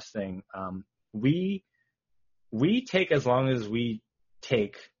jobs thing, we take as long as we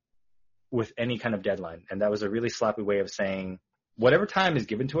take with any kind of deadline. And that was a really sloppy way of saying whatever time is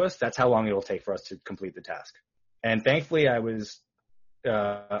given to us, that's how long it will take for us to complete the task. And thankfully I was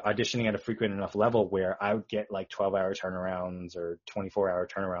auditioning at a frequent enough level where I would get like 12-hour turnarounds or 24-hour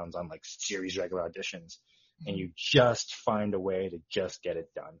turnarounds on like series regular auditions. And you just find a way to just get it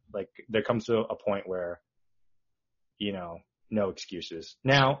done. Like there comes to a point where, you know, no excuses.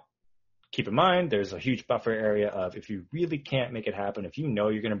 Now, keep in mind, there's a huge buffer area of if you really can't make it happen, if you know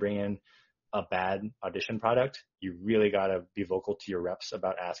you're going to bring in a bad audition product, you really got to be vocal to your reps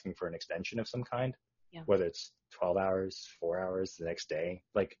about asking for an extension of some kind, whether it's 12 hours, 4 hours, the next day.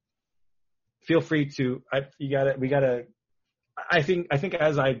 Like, feel free to, I think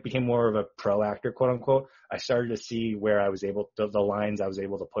as I became more of a pro actor, quote unquote, I started to see where I was able to, the lines I was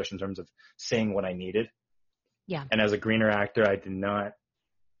able to push in terms of saying what I needed. Yeah. And as a greener actor, I did not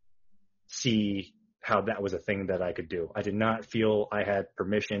see how that was a thing that I could do. I did not feel I had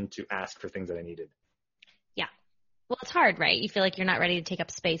permission to ask for things that I needed. Yeah. Well, it's hard, right? You feel like you're not ready to take up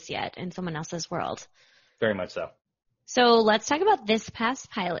space yet in someone else's world. Very much so. So let's talk about this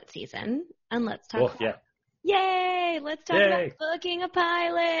past pilot season, and let's talk Yay! Let's talk about booking a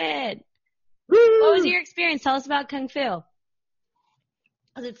pilot. Woo! What was your experience? Tell us about Kung Fu.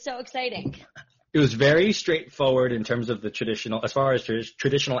 Because it's so exciting. It was very straightforward in terms of the traditional, as far as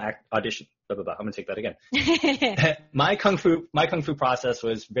traditional audition. Blah, blah, blah. I'm going to take that again. My Kung Fu process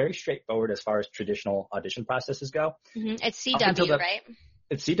was very straightforward as far as traditional audition processes go. Mm-hmm. It's CW, right?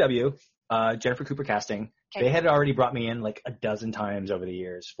 It's CW. Jennifer Cooper Casting. Okay. They had already brought me in like a dozen times over the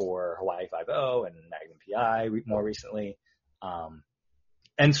years for Hawaii Five-0 and Magnum PI more recently.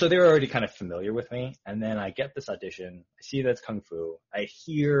 And so they were already kind of familiar with me. And then I get this audition. I see that's Kung Fu. I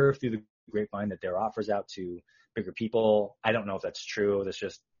hear through the grapevine that there are offers out to bigger people. I don't know if that's true.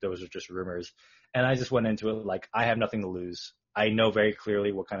 Those are just rumors. And I just went into it like, I have nothing to lose. I know very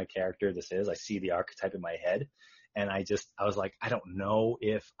clearly what kind of character this is. I see the archetype in my head. And I was like, I don't know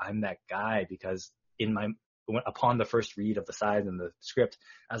if I'm that guy, because upon the first read of the side and the script,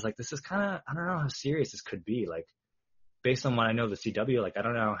 I was like, this is kind of, I don't know how serious this could be. Like, based on what I know of the CW, like, I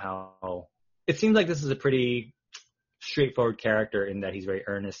don't know how, it seems like this is a pretty straightforward character in that he's very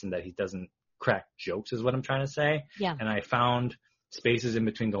earnest and that he doesn't crack jokes is what I'm trying to say. Yeah. And I found spaces in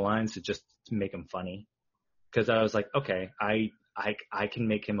between the lines to just make him funny. Cause I was like, okay, I can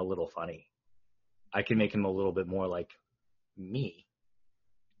make him a little funny. I can make him a little bit more like me.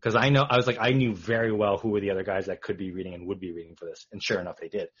 Cause I knew very well who were the other guys that could be reading and would be reading for this. And sure enough, they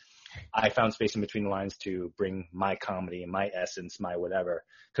did. I found space in between the lines to bring my comedy and my essence, my whatever.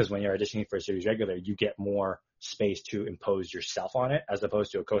 Cause when you're auditioning for a series regular, you get more space to impose yourself on it, as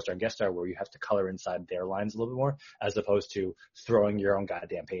opposed to a co-star and guest star where you have to color inside their lines a little bit more, as opposed to throwing your own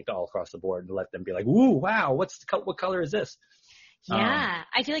goddamn paint all across the board and let them be like, "Ooh, wow, what color is this?" Yeah.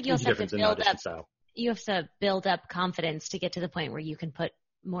 I feel like you also have to build up confidence to get to the point where you can put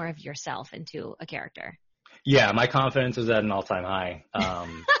more of yourself into a character. Yeah, my confidence is at an all-time high.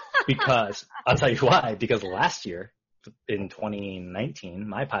 Because I'll tell you why, because last year in 2019,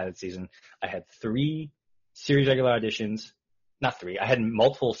 my pilot season, I had 3 series regular auditions. Not 3. I had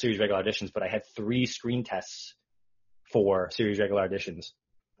multiple series regular auditions, but I had 3 screen tests for series regular auditions.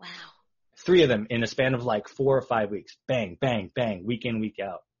 Wow. 3 of them in a span of like 4 or 5 weeks. Bang, bang, bang, week in, week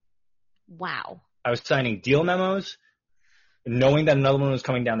out. Wow. I was signing deal memos, knowing that another one was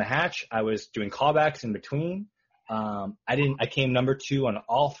coming down the hatch. I was doing callbacks in between. I came number 2 on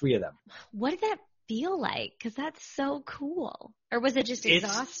all 3 of them. What did that feel like? Cause that's so cool. Or was it just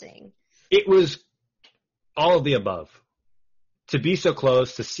exhausting? It was all of the above. To be so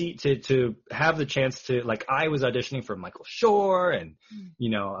close, to have the chance to, like, I was auditioning for Michael Schur and, you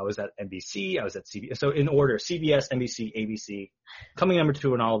know, I was at NBC, I was at CBS. So in order, CBS, NBC, ABC, coming number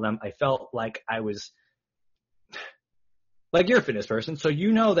 2 in all of them, I felt like I was, like, you're a fitness person, so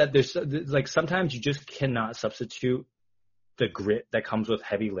you know that there's, like, sometimes you just cannot substitute the grit that comes with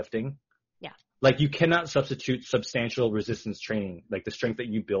heavy lifting. Yeah. Like, you cannot substitute substantial resistance training, like the strength that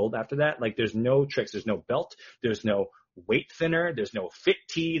you build after that. Like, there's no tricks. There's no belt. There's no weight thinner. There's no fit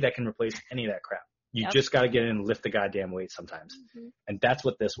tee that can replace any of that crap. You just got to get in and lift the goddamn weight sometimes. Mm-hmm. And that's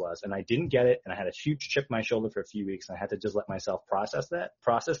what this was. And I didn't get it. And I had a huge chip in my shoulder for a few weeks. And I had to just let myself process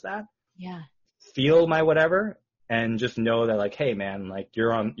that. Yeah. Feel my whatever. And just know that, like, hey man, like,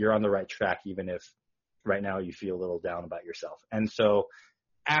 you're on the right track, even if right now you feel a little down about yourself. And so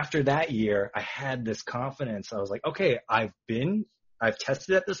after that year, I had this confidence. I was like, okay, I've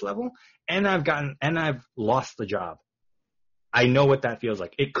tested at this level and I've lost the job. I know what that feels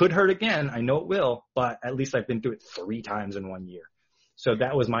like. It could hurt again. I know it will, but at least I've been through it 3 times in 1 year. So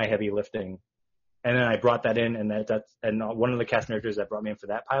that was my heavy lifting. And then I brought that in, and and one of the cast directors that brought me in for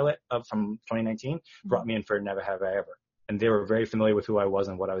that pilot from 2019 brought me in for Never Have I Ever. And they were very familiar with who I was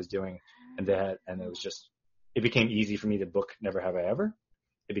and what I was doing. And it was just it became easy for me to book Never Have I Ever.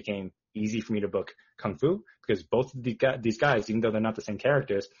 It became easy for me to book Kung Fu because both of these guys, even though they're not the same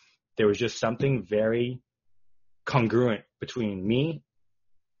characters, there was just something very congruent between me,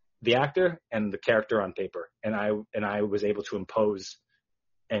 the actor, and the character on paper. And I was able to impose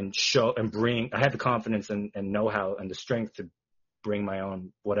and show and bring, I had the confidence and know-how and the strength to bring my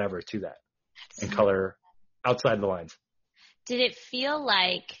own whatever to that and color outside the lines. Did it feel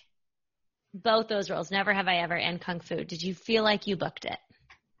like both those roles, Never Have I Ever and Kung Fu, did you feel like you booked it?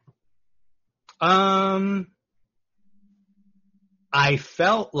 I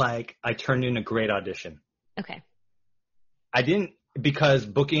felt like I turned in a great audition. Okay. I didn't, because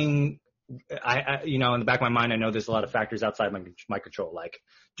booking, I in the back of my mind, I know there's a lot of factors outside my control. Like,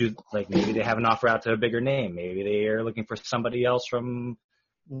 maybe they have an offer out to a bigger name. Maybe they are looking for somebody else from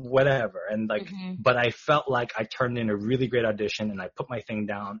whatever. And but I felt like I turned in a really great audition and I put my thing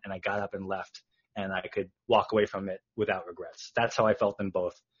down and I got up and left and I could walk away from it without regrets. That's how I felt in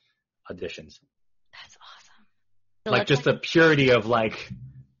both auditions. That's awesome. So just the purity of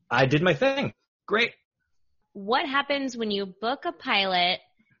I did my thing. Great. What happens when you book a pilot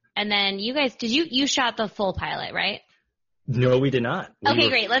and then you guys, you shot the full pilot, right? No, we did not.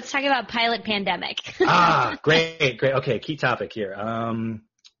 Great. Let's talk about pilot pandemic. Great. Okay. Key topic here.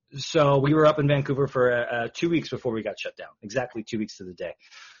 So we were up in Vancouver for 2 weeks before we got shut down, exactly 2 weeks to the day.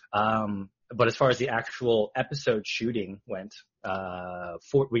 But as far as the actual episode shooting went,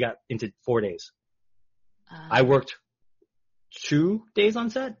 we got into 4 days. I worked 2 days on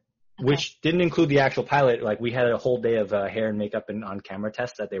set, which didn't include the actual pilot. We had a whole day of hair and makeup and on-camera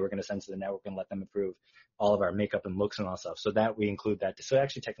tests that they were going to send to the network and let them approve all of our makeup and looks and all stuff. So that we include that. So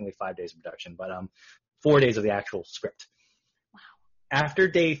actually technically 5 days of production, but 4 days of the actual script. Wow.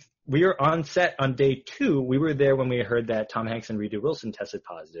 After we were on set on day 2. We were there when we heard that Tom Hanks and Reed Wilson tested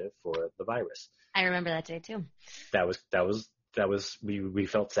positive for the virus. I remember that day too. That was we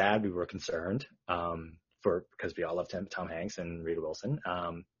felt sad. We were concerned because we all loved Tom Hanks and Reed Wilson.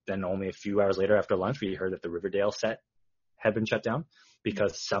 Then only a few hours later after lunch, we heard that the Riverdale set had been shut down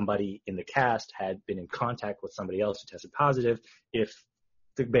because somebody in the cast had been in contact with somebody else who tested positive.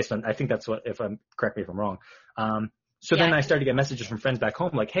 Based on, I think that's what, correct me if I'm wrong. Then I started to get messages from friends back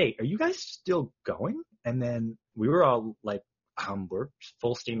home hey, are you guys still going? And then we were all we're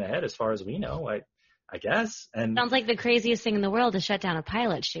full steam ahead as far as we know, I guess. And sounds like the craziest thing in the world to shut down a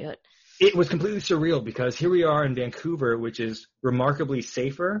pilot shoot. It was completely surreal because here we are in Vancouver, which is remarkably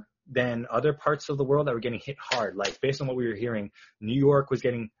safer than other parts of the world that were getting hit hard. Based on what we were hearing, New York was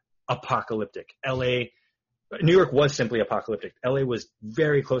getting apocalyptic. New York was simply apocalyptic. LA was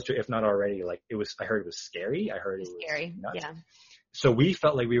very close to, if not already, I heard it was scary. I heard it was scary. Nuts. Yeah. So we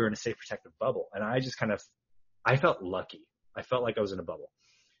felt like we were in a safe, protective bubble. And I just I felt lucky. I felt like I was in a bubble.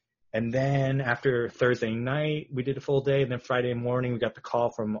 And then after Thursday night, we did a full day. And then Friday morning, we got the call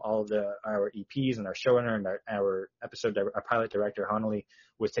from all of our EPs and our showrunner and our pilot director, Hanali,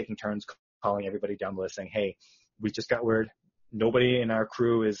 was taking turns calling everybody down the list saying, hey, we just got word. Nobody in our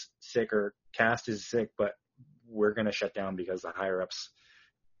crew is sick or cast is sick, but we're going to shut down because the higher ups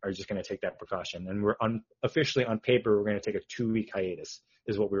are just going to take that precaution. And we're officially on paper, we're going to take a 2-week hiatus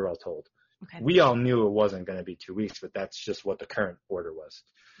is what we were all told. Okay. We all knew it wasn't going to be 2 weeks, but that's just what the current order was.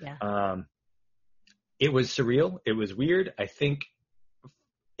 Yeah. It was surreal. It was weird. I think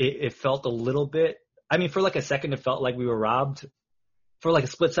it felt a little bit, for a second, it felt like we were robbed for a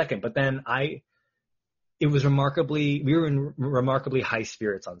split second, but then we were in remarkably high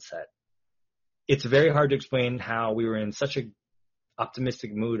spirits on set. It's very hard to explain how we were in such a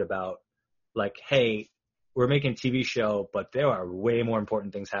optimistic mood about hey, we're making a TV show, but there are way more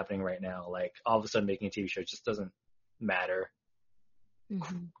important things happening right now. All of a sudden making a TV show just doesn't matter.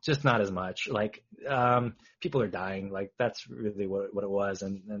 Mm-hmm. Just not as much. People are dying. That's really what it was.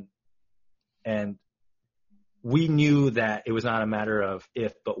 And we knew that it was not a matter of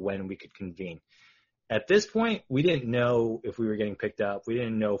if, but when we could convene. At this point, we didn't know if we were getting picked up. We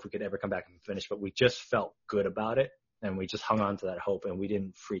didn't know if we could ever come back and finish, but we just felt good about it. And we just hung on to that hope and we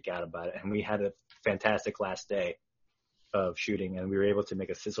didn't freak out about it. And we had a fantastic last day of shooting and we were able to make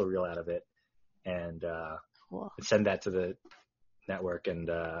a sizzle reel out of it and cool. Send that to the network. And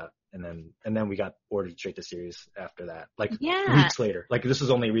then we got ordered straight to series after that, weeks later. This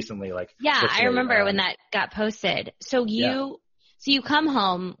was only recently, I remember when that got posted. So you come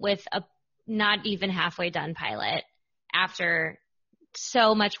home with a not even halfway done pilot after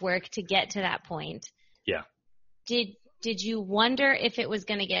so much work to get to that point. Yeah. Did you wonder if it was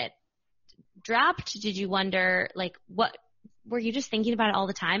going to get dropped? Did you wonder, what were you just thinking about it all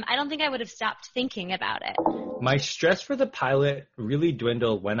the time? I don't think I would have stopped thinking about it. My stress for the pilot really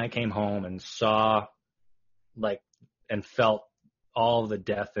dwindled when I came home and saw like, and felt all the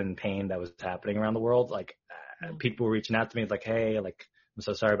death and pain that was happening around the world. Like, people were reaching out to me like, hey, like, I'm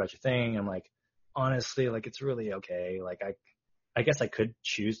so sorry about your thing. I'm like, honestly, like, it's really okay. Like, I guess I could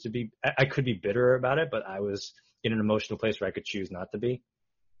choose to be, I could be bitter about it, but I was in an emotional place where I could choose not to be.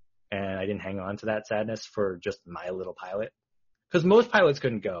 And I didn't hang on to that sadness for just my little pilot. Because most pilots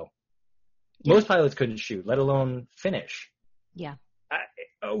couldn't go. Yeah. Most pilots couldn't shoot, let alone finish. Yeah.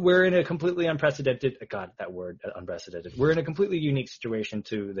 We're in a completely unprecedented, God, that word, unprecedented. We're in a completely unique situation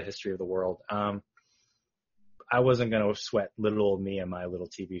to the history of the world. I wasn't going to sweat little old me and my little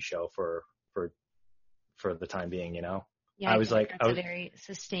TV show for the time being, you know? Yeah, I was like, that's a very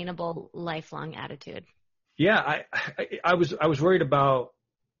sustainable, lifelong attitude. Yeah. I was worried about,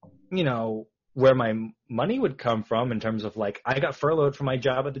 you know, where my money would come from in terms of like, I got furloughed from my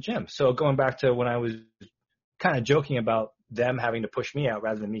job at the gym. So going back to when I was kind of joking about them having to push me out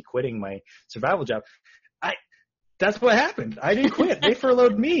rather than me quitting my survival job, that's what happened. I didn't quit. They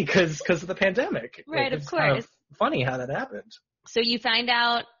furloughed me because of the pandemic. Right, It's of course. Kind of funny how that happened. So you find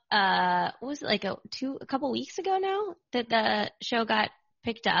out, what was it, like a couple weeks ago now that the show got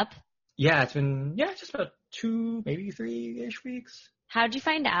picked up? Yeah, it's been, just about 2, maybe 3-ish weeks. How did you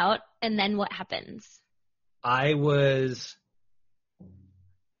find out? And then what happens?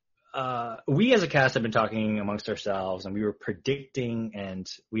 We as a cast have been talking amongst ourselves, and we were predicting, and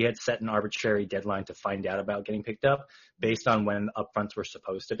we had set an arbitrary deadline to find out about getting picked up based on when upfronts were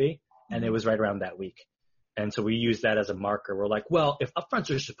supposed to be. And it was right around that week. And so we used that as a marker. We're like, well, if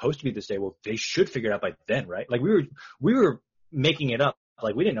upfronts are supposed to be this day, well, they should figure it out by then, right? Like we were making it up.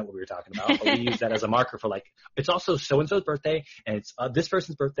 Like we didn't know what we were talking about, but we used that as a marker for like, it's also so-and-so's birthday and it's this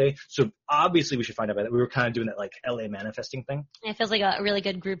person's birthday. So obviously we should find out about it. We were kind of doing that like LA manifesting thing. It feels like a really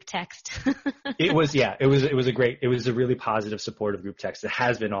good group text. It was a really positive, supportive group text. It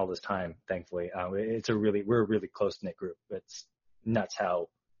has been all this time, thankfully. We're a really close-knit group. It's nuts how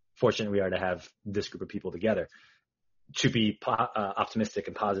fortunate we are to have this group of people together to be optimistic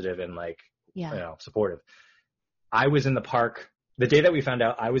and positive and like, you know, supportive. I was in the park. The day that we found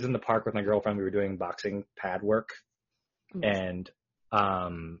out, I was in the park with my girlfriend. We were doing boxing pad work. And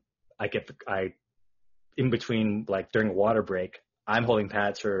in between, like during a water break, I'm holding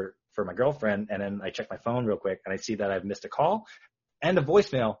pads for my girlfriend. And then I check my phone real quick and I see that I've missed a call and a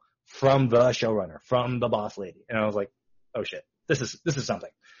voicemail from the showrunner, from the boss lady. And I was like, oh shit, this is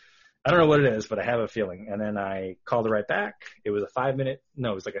something. I don't know what it is, but I have a feeling. And then I called her right back. It was a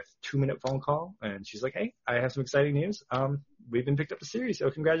 2-minute phone call. And she's like, hey, I have some exciting news. We've been picked up the series, so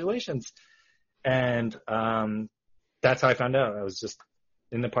congratulations. And that's how I found out. I was just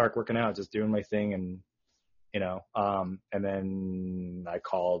in the park working out, just doing my thing. And, you know, and then I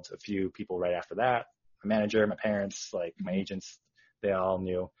called a few people right after that. My manager, my parents, like my agents, they all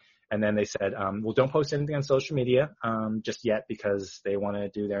knew. And then they said, well, don't post anything on social media just yet because they want to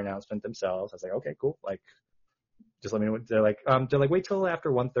do their announcement themselves. I was like, okay, cool. Like, just let me know. They're like, wait till after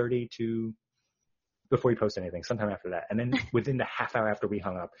 1:30 before you post anything, sometime after that. And then within the half hour after we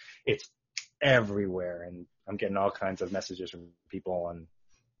hung up, it's everywhere. And I'm getting all kinds of messages from people.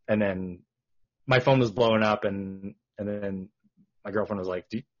 And then my phone was blowing up. And then my girlfriend was like,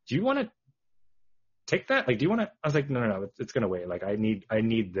 do you want to take that? Like, do you want to? I was like, no, it's going to wait. Like, I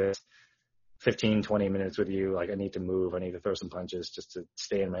need this 15, 20 minutes with you. Like, I need to move. I need to throw some punches just to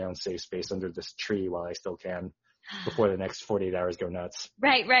stay in my own safe space under this tree while I still can before the next 48 hours go nuts.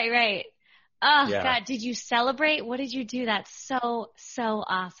 Right. Oh, yeah. God, did you celebrate? What did you do? That's so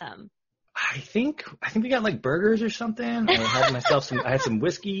awesome. I think we got like burgers or something. I had some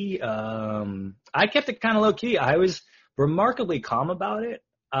whiskey. I kept it kind of low key. I was remarkably calm about it.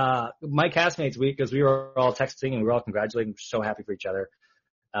 My castmates, because we were all texting and we were all congratulating, so happy for each other.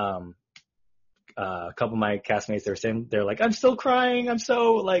 A couple of my castmates, they're like, I'm still crying. I'm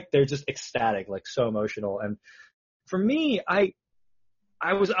so like, they're just ecstatic, like so emotional. And for me, I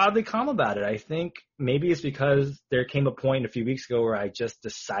was oddly calm about it. I think maybe it's because there came a point a few weeks ago where I just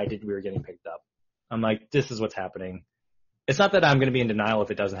decided we were getting picked up. I'm like, this is what's happening. It's not that I'm going to be in denial if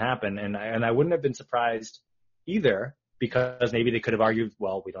it doesn't happen. And I wouldn't have been surprised either, because maybe they could have argued,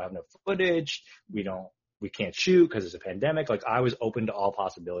 well, we don't have enough footage. We can't shoot because there's a pandemic. Like, I was open to all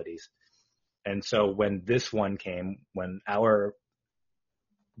possibilities. And so when this one came, when our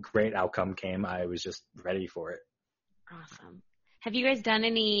great outcome came, I was just ready for it. Awesome. Have you guys done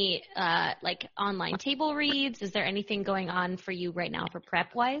any, like online table reads? Is there anything going on for you right now for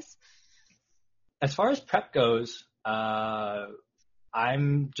prep wise? As far as prep goes,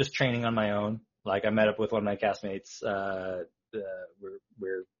 I'm just training on my own. Like, I met up with one of my castmates.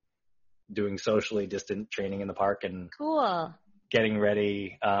 We're doing socially distant training in the park, and cool. getting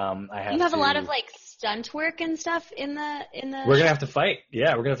ready. You have a lot of like stunt work and stuff in the. We're gonna have to fight.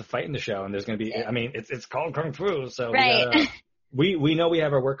 Yeah, we're gonna have to fight in the show, and there's gonna be. I mean, it's called Kung Fu, so right. we know we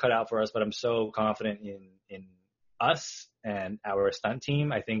have our work cut out for us, but I'm so confident in us and our stunt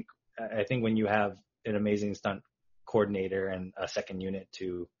team. I think when you have an amazing stunt coordinator and a second unit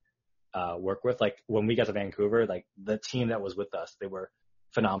to work with, like when we got to Vancouver, like the team that was with us, they were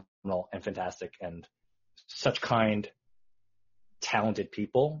phenomenal and fantastic and such kind, talented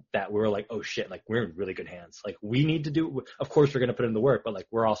people that we're like, oh shit, like we're in really good hands. Like we need to do, of course we're going to put in the work, but like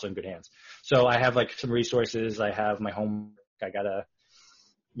we're also in good hands. So I have like some resources. I have my homework. I gotta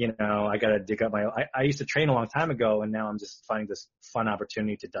dig up I used to train a long time ago, and now I'm just finding this fun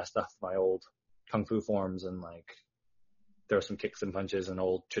opportunity to dust off my old Kung Fu forms and like throw some kicks and punches and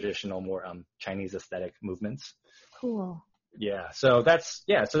old traditional, more Chinese aesthetic movements. Cool. Yeah. So that's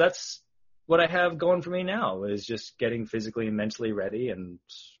what I have going for me now, is just getting physically and mentally ready, and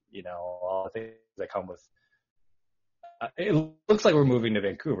all the things that come with. It looks like we're moving to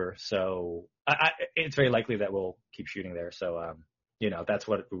Vancouver, so it's very likely that we'll keep shooting there. So that's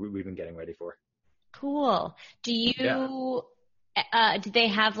what we've been getting ready for. Cool. Do you? Did they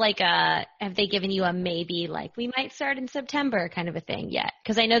have have they given you a maybe, like we might start in September kind of a thing yet?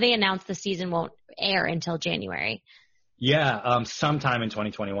 Because I know they announced the season won't air until January. Yeah, sometime in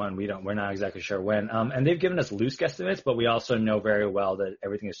 2021. We're not exactly sure when. And they've given us loose guesstimates, but we also know very well that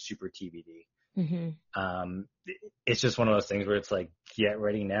everything is super TBD. Mm-hmm. It's just one of those things where it's like, get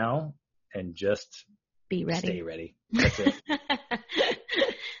ready now and just be ready. Stay ready. That's it.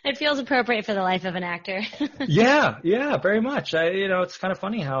 It feels appropriate for the life of an actor. Yeah, very much. It's kind of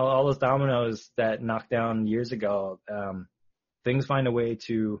funny how all those dominoes that knocked down years ago, things find a way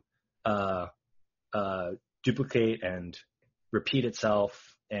to duplicate and repeat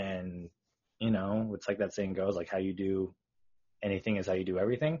itself. And, it's like that saying goes, like how you do anything is how you do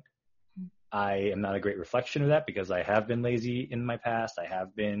everything. I am not a great reflection of that because I have been lazy in my past.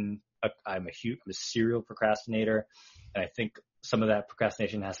 I'm a serial procrastinator. And I think some of that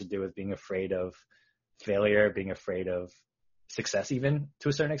procrastination has to do with being afraid of failure, being afraid of success, even to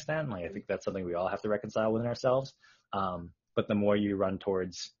a certain extent. Like, I think that's something we all have to reconcile within ourselves. But the more you run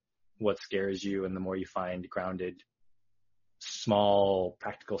towards what scares you, and the more you find grounded, small,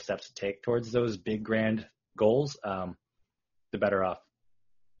 practical steps to take towards those big, grand goals, the better off,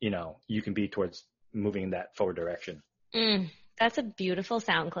 you can be towards moving in that forward direction. That's a beautiful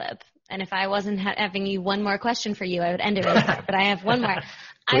sound clip. And if I wasn't having you one more question for you, I would end it with that. But I have one more.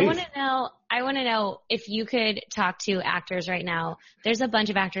 I want to know if you could talk to actors right now. There's a bunch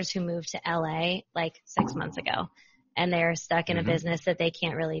of actors who moved to LA like 6 months ago, and they're stuck in a business that they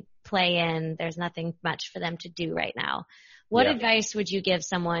can't really play in. There's nothing much for them to do right now. What advice would you give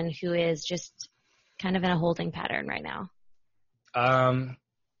someone who is just kind of in a holding pattern right now?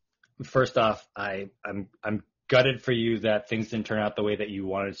 First off, I'm gutted for you that things didn't turn out the way that you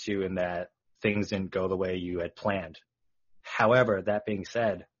wanted to, and that things didn't go the way you had planned. However, that being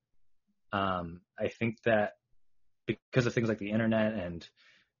said, I think that because of things like the internet, and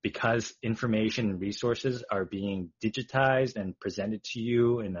because information and resources are being digitized and presented to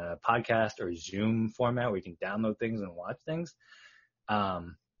you in a podcast or Zoom format where you can download things and watch things, I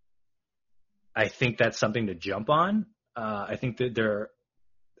think that's something to jump on. I think that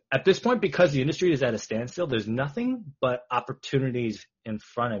at this point, because the industry is at a standstill, there's nothing but opportunities in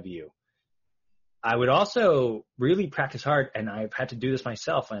front of you. I would also really practice hard, and I've had to do this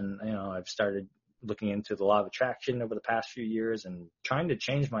myself, and I've started looking into the law of attraction over the past few years and trying to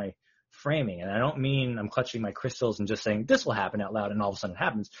change my framing. And I don't mean I'm clutching my crystals and just saying this will happen out loud and all of a sudden it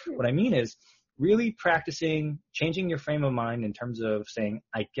happens. What I mean is really practicing changing your frame of mind in terms of saying,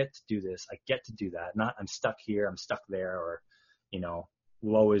 I get to do this, I get to do that, not I'm stuck here, I'm stuck there, or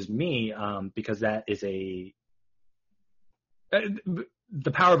woe is me, because that is the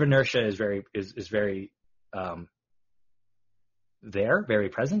power of inertia is very very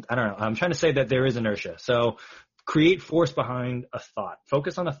present. I don't know. I'm trying to say that there is inertia. So create force behind a thought.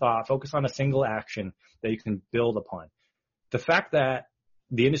 Focus on a thought. Focus on a single action that you can build upon. The fact that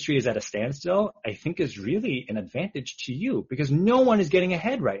the industry is at a standstill, I think, is really an advantage to you because no one is getting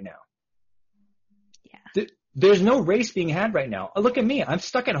ahead right now. Yeah. There's no race being had right now. Look at me. I'm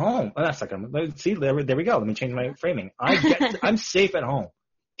stuck at home. I'm not stuck at home. See, there we go. Let me change my framing. I'm safe at home.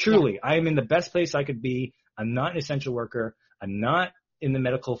 Truly. Yeah. I am in the best place I could be. I'm not an essential worker. I'm not in the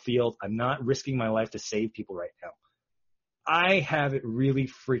medical field. I'm not risking my life to save people right now. I have it really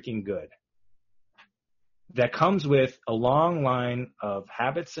freaking good. That comes with a long line of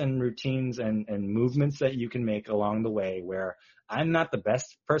habits and routines and movements that you can make along the way, where I'm not the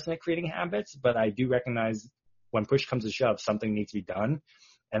best person at creating habits, but I do recognize when push comes to shove, something needs to be done,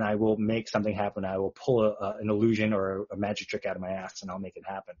 and I will make something happen. I will pull an illusion or a magic trick out of my ass, and I'll make it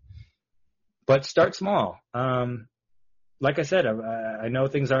happen. But start small. Like I said, I know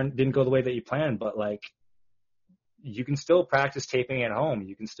things didn't go the way that you planned, but like, you can still practice taping at home.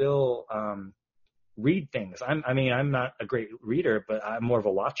 You can still read things. I'm not a great reader, but I'm more of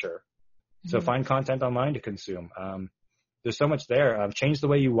a watcher. So find content online to consume. There's so much there. Change the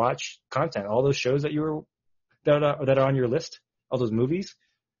way you watch content. All those shows that that are on your list, all those movies,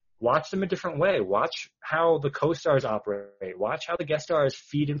 watch them a different way. Watch how the co-stars operate. Watch how the guest stars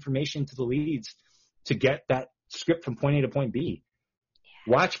feed information to the leads to get that script from point A to point B.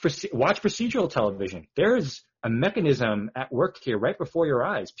 Watch procedural television. There's a mechanism at work here right before your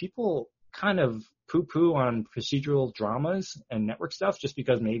eyes. People kind of poo-poo on procedural dramas and network stuff just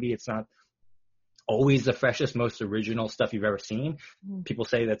because maybe it's not always the freshest, most original stuff you've ever seen. People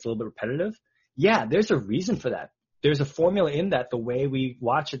say that's a little bit repetitive. Yeah, there's a reason for that. There's a formula in that, the way we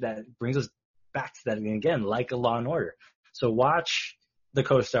watch it, that brings us back to that again, like a Law and Order. So watch the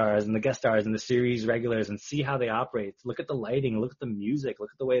co-stars and the guest stars and the series regulars and see how they operate. Look at the lighting, look at the music,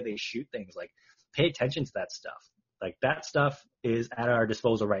 look at the way they shoot things. Like, pay attention to that stuff. Like, that stuff is at our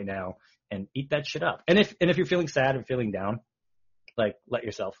disposal right now, and eat that shit up. And if you're feeling sad and feeling down, like, let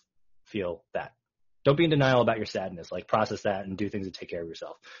yourself feel that. Don't be in denial about your sadness. Like, process that and do things to take care of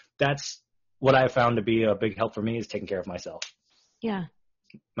yourself. That's what I found to be a big help for me, is taking care of myself. Yeah.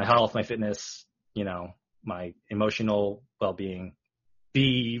 My health, my fitness, my emotional well-being.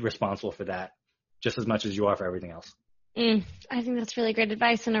 Be responsible for that just as much as you are for everything else. I think that's really great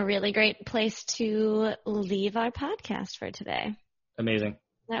advice and a really great place to leave our podcast for today. Amazing.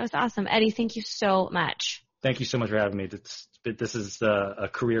 That was awesome. Eddie, thank you so much. Thank you so much for having me. This is a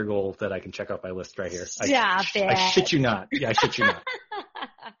career goal that I can check off my list right here. Stop it. I shit you not. Yeah, I shit you not.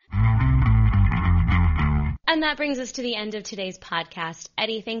 And that brings us to the end of today's podcast.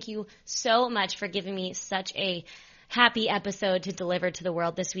 Eddie, thank you so much for giving me such a happy episode to deliver to the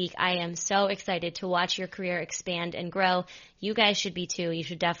world this week. I am so excited to watch your career expand and grow. You guys should be too. You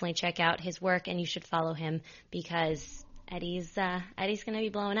should definitely check out his work, and you should follow him, because Eddie's going to be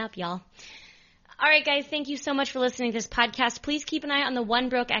blowing up, y'all. All right, guys, thank you so much for listening to this podcast. Please keep an eye on the One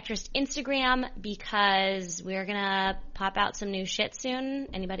Broke Actress Instagram, because we're going to pop out some new shit soon.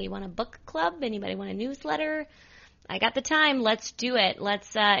 Anybody want a book club? Anybody want a newsletter? I got the time. Let's do it.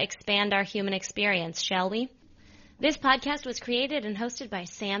 Let's expand our human experience, shall we? This podcast was created and hosted by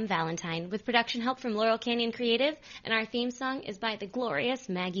Sam Valentine, with production help from Laurel Canyon Creative, and our theme song is by the glorious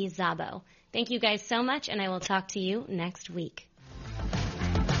Maggie Zabo. Thank you guys so much, and I will talk to you next week.